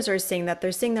daughters are seeing that.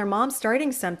 They're seeing their mom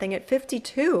starting something at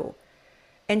 52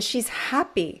 and she's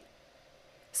happy.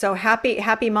 So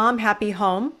happy mom, happy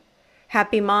home,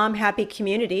 happy mom, happy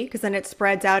community, because then it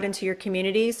spreads out into your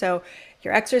community. So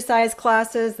your exercise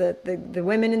classes, the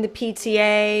women in the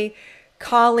PTA,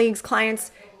 colleagues,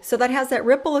 clients. So that has that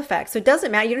ripple effect. So it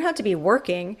doesn't matter. You don't have to be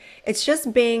working. It's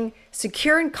just being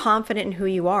secure and confident in who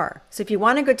you are. So if you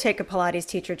want to go take a Pilates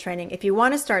teacher training, if you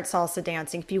want to start salsa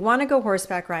dancing, if you want to go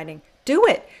horseback riding, do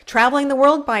it. Traveling the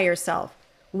world by yourself.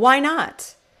 Why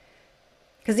not?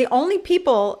 Because the only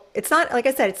people, it's not, like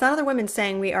I said, it's not other women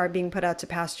saying we are being put out to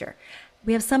pasture.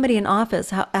 We have somebody in office.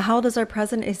 How old is our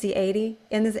president? Is he 80?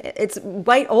 It's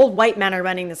old white men are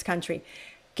running this country.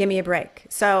 Give me a break.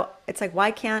 So it's like,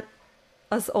 why can't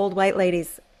us old white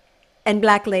ladies and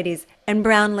black ladies and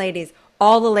brown ladies,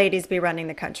 all the ladies be running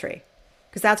the country?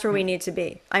 Because that's where we need to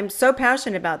be. I'm so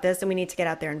passionate about this and we need to get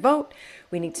out there and vote.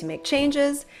 We need to make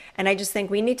changes. And I just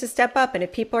think we need to step up. And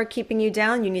if people are keeping you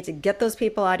down, you need to get those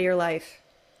people out of your life.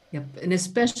 Yep. And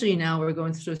especially now we're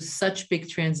going through such big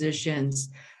transitions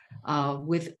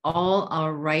with all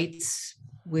our rights,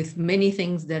 with many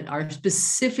things that are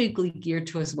specifically geared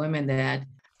to us women that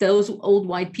those old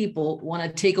white people want to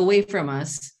take away from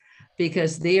us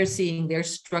because they are seeing their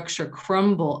structure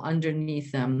crumble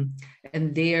underneath them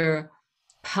and their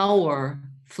power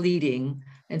fleeting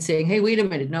and saying, hey, wait a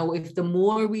minute. No, if the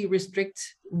more we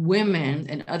restrict women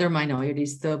and other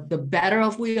minorities, the better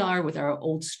off we are with our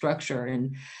old structure.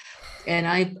 And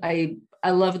I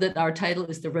love that our title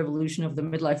is The Revolution of the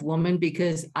Midlife Woman,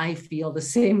 because I feel the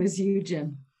same as you,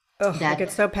 Jen. Oh, I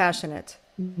get so passionate.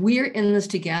 We're in this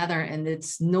together, and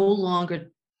it's not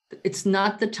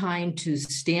the time to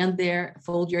stand there,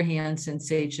 fold your hands and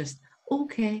say just,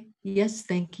 okay, yes,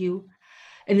 thank you.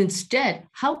 And instead,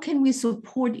 how can we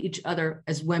support each other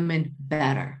as women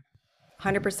better?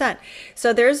 100%.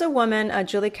 So there's a woman,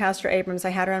 Julie Castro Abrams.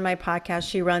 I had her on my podcast.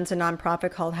 She runs a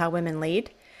nonprofit called How Women Lead.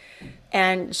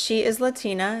 And she is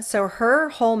Latina. So her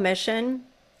whole mission,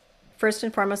 first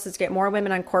and foremost, is to get more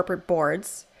women on corporate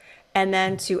boards and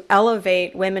then to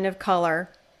elevate women of color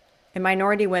and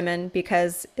minority women,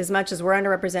 because as much as we're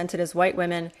underrepresented as white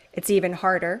women, it's even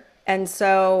harder. And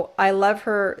so I love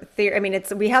her theory. I mean,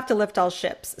 we have to lift all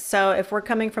ships. So if we're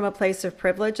coming from a place of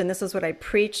privilege, and this is what I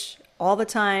preach all the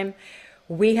time,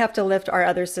 we have to lift our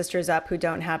other sisters up who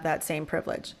don't have that same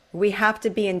privilege. We have to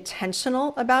be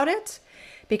intentional about it,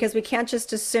 because we can't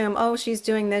just assume, oh, she's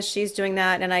doing this, she's doing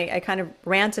that. And I kind of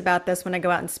rant about this when I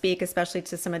go out and speak, especially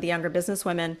to some of the younger business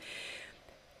women.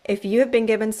 If you have been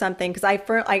given something, because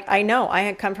I know I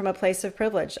had come from a place of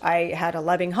privilege. I had a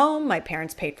loving home. My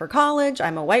parents paid for college.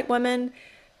 I'm a white woman.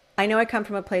 I know I come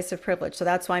from a place of privilege. So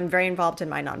that's why I'm very involved in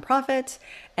my nonprofit.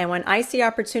 And when I see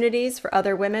opportunities for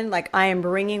other women, like I am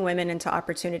bringing women into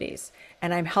opportunities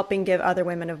and I'm helping give other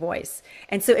women a voice.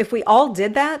 And so if we all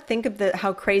did that, think of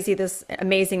how crazy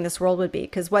amazing this world would be.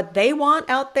 Because what they want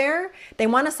out there, they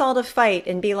want us all to fight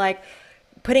and be like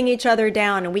putting each other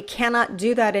down. And we cannot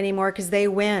do that anymore because they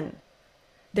win.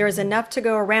 There is enough to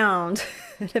go around.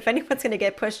 If anyone's going to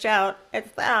get pushed out,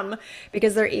 it's them,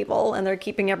 because they're evil and they're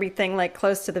keeping everything like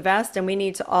close to the vest. And we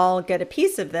need to all get a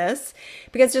piece of this,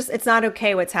 because it's not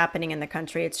okay what's happening in the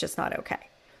country. It's just not okay.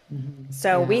 Mm-hmm.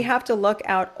 So we have to look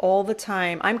out all the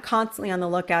time. I'm constantly on the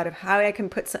lookout of how I can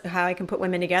put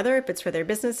women together, if it's for their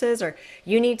businesses, or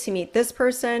you need to meet this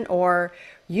person, or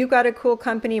you got a cool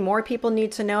company, more people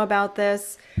need to know about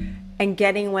this, and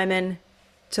getting women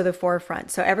to the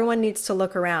forefront. So everyone needs to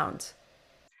look around.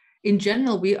 In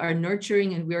general, we are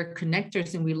nurturing and we are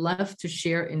connectors, and we love to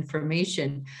share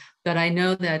information. But I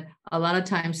know that a lot of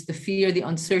times the fear, the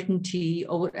uncertainty,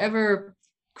 or whatever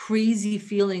crazy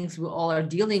feelings we all are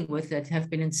dealing with that have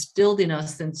been instilled in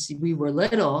us since we were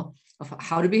little, of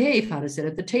how to behave, how to sit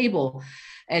at the table.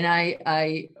 And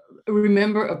I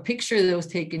remember a picture that was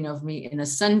taken of me in a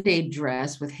Sunday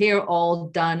dress with hair all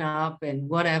done up and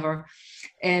whatever.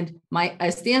 And I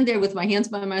stand there with my hands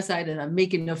by my side and I'm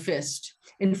making a fist.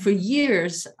 And for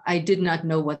years, I did not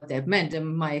know what that meant.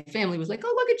 And my family was like,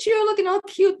 oh, look at you, looking all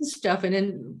cute and stuff. And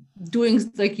then doing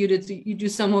like you did, you do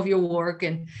some of your work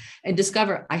and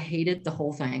discover I hated the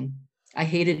whole thing. I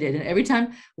hated it. And every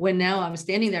time when now I'm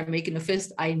standing there making a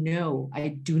fist, I know I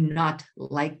do not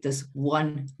like this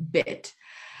one bit.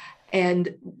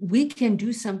 And we can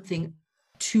do something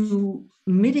to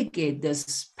mitigate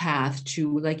this path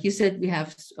to, like you said, we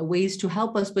have ways to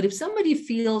help us. But if somebody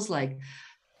feels like,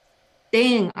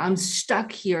 dang, I'm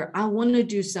stuck here, I want to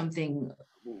do something,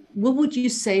 what would you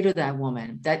say to that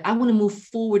woman that I want to move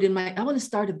forward I want to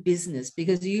start a business,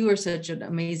 because you are such an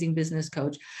amazing business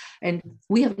coach. And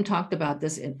we haven't talked about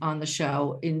this on the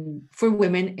show for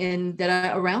women that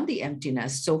are around the empty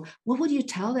nest. So what would you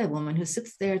tell that woman who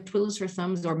sits there, twiddles her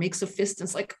thumbs or makes a fist and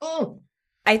it's like, oh.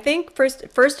 I think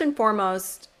first and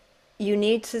foremost, you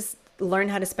need to learn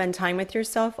how to spend time with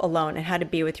yourself alone and how to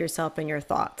be with yourself and your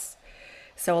thoughts.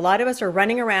 So a lot of us are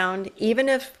running around, even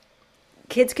if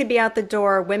kids could be out the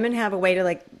door, women have a way to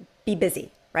like be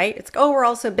busy, right? It's, oh, we're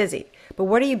all so busy. But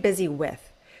what are you busy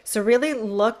with? So really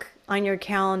look on your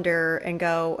calendar and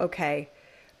go, okay,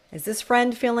 is this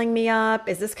friend filling me up?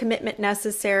 Is this commitment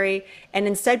necessary? And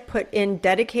instead put in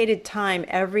dedicated time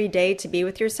every day to be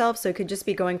with yourself. So it could just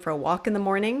be going for a walk in the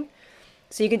morning.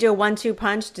 So you could do a 1-2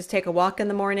 punch, just take a walk in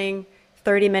the morning,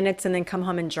 30 minutes, and then come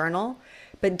home and journal.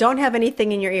 But don't have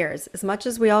anything in your ears. As much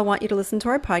as we all want you to listen to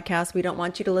our podcast, we don't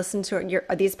want you to listen to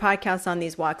these podcasts on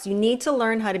these walks. You need to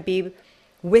learn how to be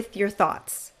with your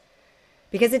thoughts,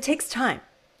 because it takes time.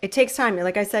 It takes time.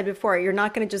 Like I said before, you're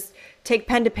not going to just take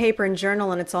pen to paper and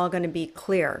journal and it's all going to be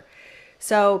clear.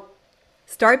 So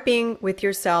start being with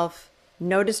yourself,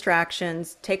 no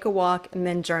distractions, take a walk, and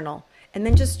then journal. And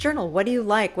then just journal. What do you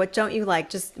like? What don't you like?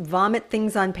 Just vomit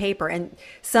things on paper, and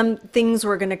some things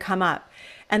were going to come up.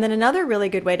 And then another really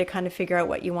good way to kind of figure out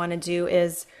what you want to do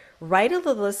is write a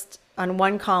list on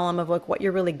one column of like what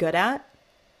you're really good at.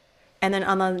 And then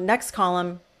on the next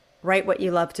column, write what you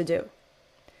love to do.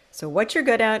 So what you're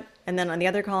good at, and then on the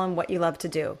other column, what you love to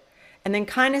do. And then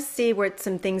kind of see where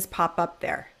some things pop up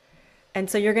there. And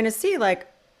so you're going to see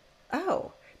like,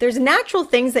 oh, there's natural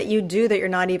things that you do that you're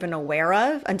not even aware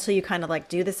of until you kind of like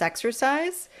do this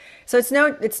exercise. So it's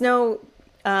no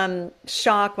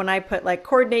shock when I put like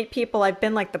coordinate people. I've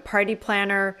been like the party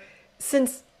planner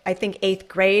since I think 8th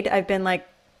grade. I've been like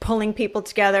pulling people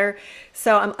together.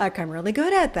 So I'm really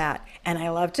good at that. And I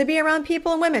love to be around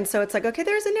people and women. So it's like, okay,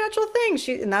 there's a natural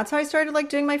thing. And that's how I started like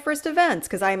doing my first events,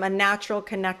 because I'm a natural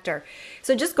connector.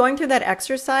 So just going through that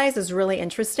exercise is really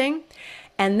interesting.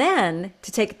 And then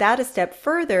to take that a step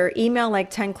further, email like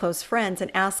 10 close friends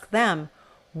and ask them,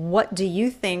 what do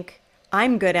you think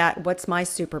I'm good at? What's my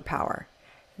superpower?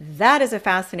 That is a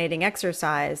fascinating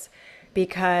exercise,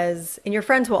 because, and your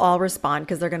friends will all respond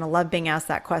because they're going to love being asked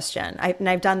that question.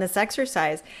 I've done this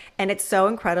exercise and it's so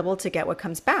incredible to get what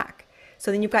comes back.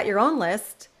 So then you've got your own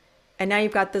list, and now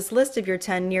you've got this list of your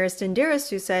 10 nearest and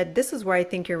dearest who said, this is where I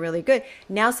think you're really good.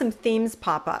 Now some themes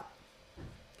pop up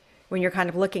when you're kind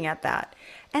of looking at that.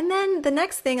 And then the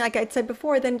next thing, like I said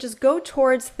before, then just go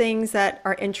towards things that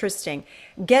are interesting.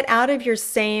 Get out of your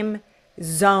same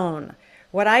zone.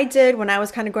 What I did when I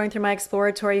was kind of going through my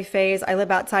exploratory phase, I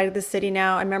live outside of the city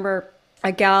now. I remember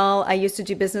a gal I used to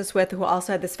do business with who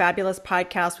also had this fabulous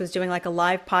podcast, was doing like a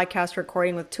live podcast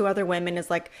recording with 2 other women, is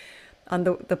like on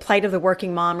the plight of the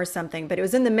working mom or something. But it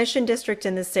was in the Mission District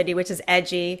in the city, which is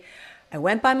edgy. I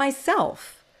went by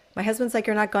myself. My husband's like,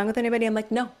 you're not going with anybody? I'm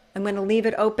like, no, I'm going to leave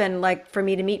it open like for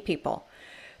me to meet people.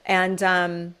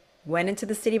 And went into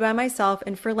the city by myself.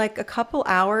 And for like a couple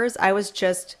hours, I was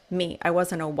just me. I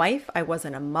wasn't a wife. I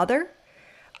wasn't a mother.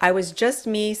 I was just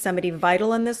me, somebody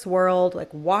vital in this world,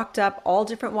 like walked up all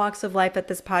different walks of life at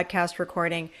this podcast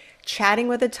recording, chatting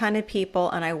with a ton of people.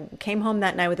 And I came home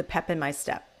that night with a pep in my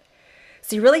step.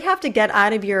 So you really have to get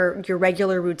out of your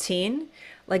regular routine,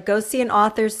 like go see an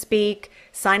author speak,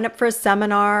 sign up for a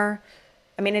seminar.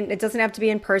 I mean, it doesn't have to be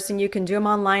in person. You can do them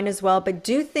online as well, but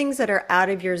do things that are out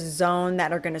of your zone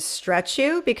that are going to stretch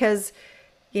you, because,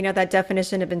 you know, that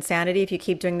definition of insanity, if you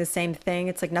keep doing the same thing,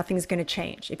 it's like nothing's going to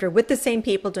change. If you're with the same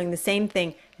people doing the same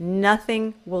thing,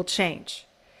 nothing will change.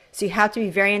 So you have to be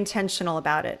very intentional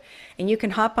about it. And you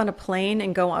can hop on a plane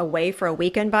and go away for a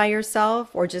weekend by yourself,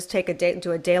 or just take a day,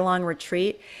 do a day-long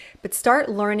retreat. But start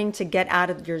learning to get out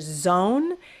of your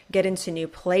zone, get into new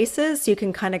places so you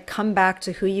can kind of come back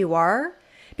to who you are,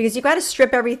 because you've got to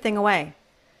strip everything away.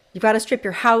 You've got to strip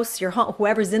your house, your home,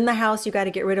 whoever's in the house, you got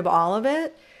to get rid of all of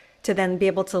it to then be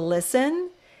able to listen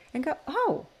and go,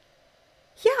 oh,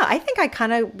 yeah, I think I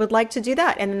kind of would like to do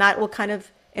that. And that will kind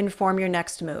of inform your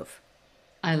next move.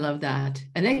 I love that.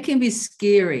 And it can be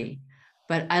scary,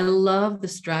 but I love the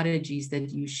strategies that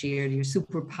you shared, your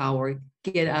superpower,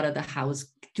 get out of the house,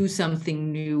 do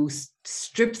something new,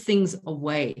 strip things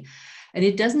away. And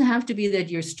it doesn't have to be that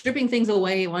you're stripping things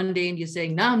away one day and you're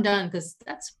saying, now I'm done, because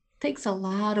that takes a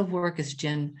lot of work, as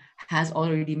Jen has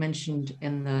already mentioned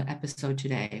in the episode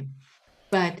today.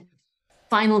 But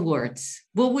final words,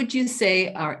 what would you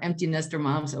say are empty nester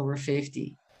moms over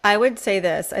 50? I would say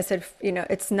this. I said,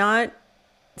 it's not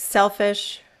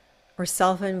selfish or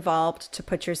self-involved to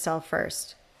put yourself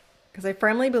first. Because I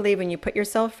firmly believe when you put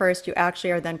yourself first, you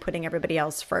actually are then putting everybody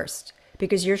else first.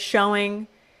 Because you're showing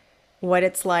what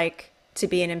it's like to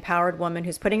be an empowered woman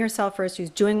who's putting herself first, who's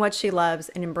doing what she loves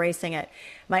and embracing it.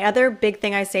 My other big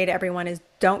thing I say to everyone is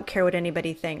don't care what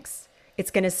anybody thinks.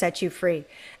 It's going to set you free.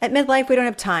 At midlife, we don't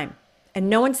have time. And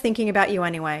no one's thinking about you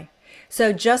anyway.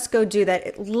 So just go do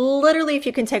that. Literally, if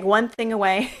you can take one thing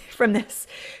away from this,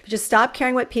 just stop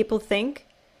caring what people think.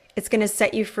 It's going to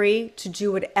set you free to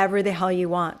do whatever the hell you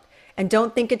want. And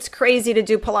don't think it's crazy to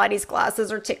do Pilates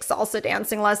classes or take salsa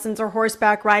dancing lessons or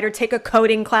horseback ride or take a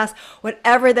coding class,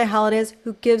 whatever the hell it is.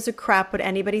 Who gives a crap what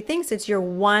anybody thinks? It's your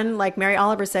one, like Mary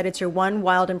Oliver said, it's your one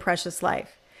wild and precious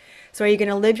life. So are you going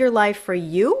to live your life for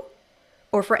you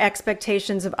or for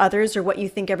expectations of others or what you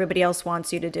think everybody else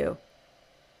wants you to do?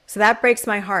 So that breaks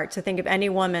my heart to think of any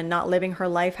woman not living her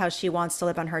life how she wants to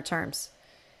live on her terms.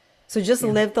 So just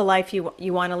live the life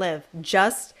you want to live.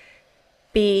 Just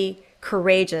be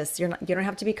courageous. You don't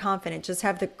have to be confident. Just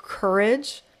have the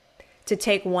courage to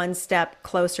take one step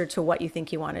closer to what you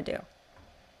think you want to do.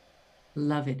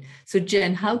 Love it. So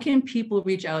Jen, how can people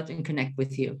reach out and connect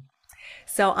with you?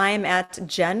 So I am at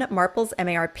Jen Marples,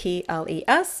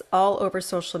 Marples, all over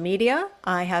social media.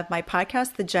 I have my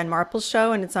podcast, The Jen Marples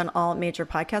Show, and it's on all major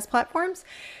podcast platforms.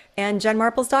 And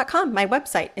jenmarples.com, my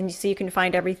website. And so you can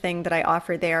find everything that I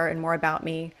offer there and more about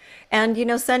me. And,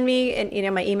 send me,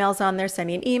 and, my email's on there. Send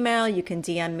me an email. You can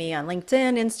DM me on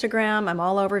LinkedIn, Instagram. I'm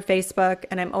all over Facebook.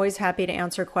 And I'm always happy to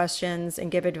answer questions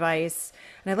and give advice.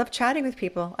 And I love chatting with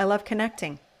people. I love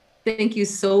connecting. Thank you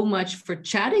so much for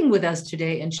chatting with us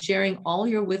today and sharing all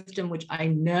your wisdom, which I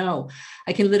know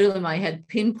I can literally in my head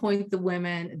pinpoint the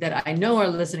women that I know are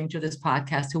listening to this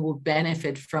podcast who will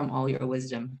benefit from all your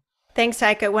wisdom. Thanks,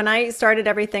 Heike. When I started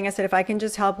everything, I said, if I can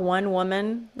just help one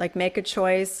woman, like make a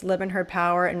choice, live in her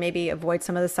power, and maybe avoid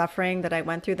some of the suffering that I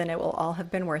went through, then it will all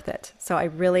have been worth it. So I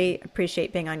really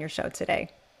appreciate being on your show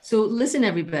today. So listen,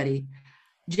 everybody,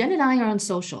 Jen and I are on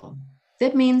social.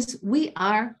 That means we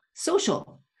are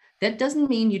social. That doesn't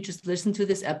mean you just listen to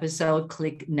this episode,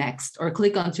 click next, or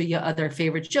click onto your other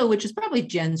favorite show, which is probably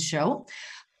Jen's show.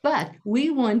 But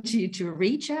we want you to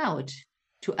reach out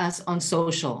to us on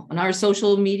social, on our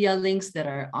social media links that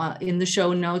are in the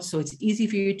show notes. So it's easy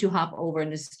for you to hop over.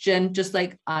 And it's Jen, just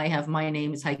like I have my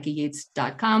name is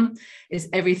HeikeYates.com, is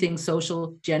everything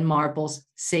social, Jen Marples,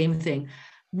 same thing.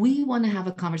 We want to have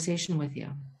a conversation with you.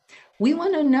 We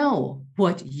want to know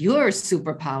what your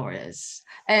superpower is.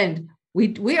 And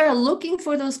we are looking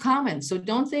for those comments. So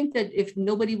don't think that if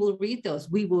nobody will read those,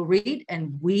 we will read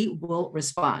and we will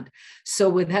respond. So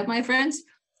with that, my friends,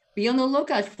 be on the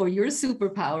lookout for your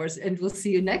superpowers, and we'll see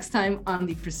you next time on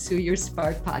the Pursue Your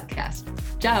Spark podcast.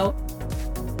 Ciao.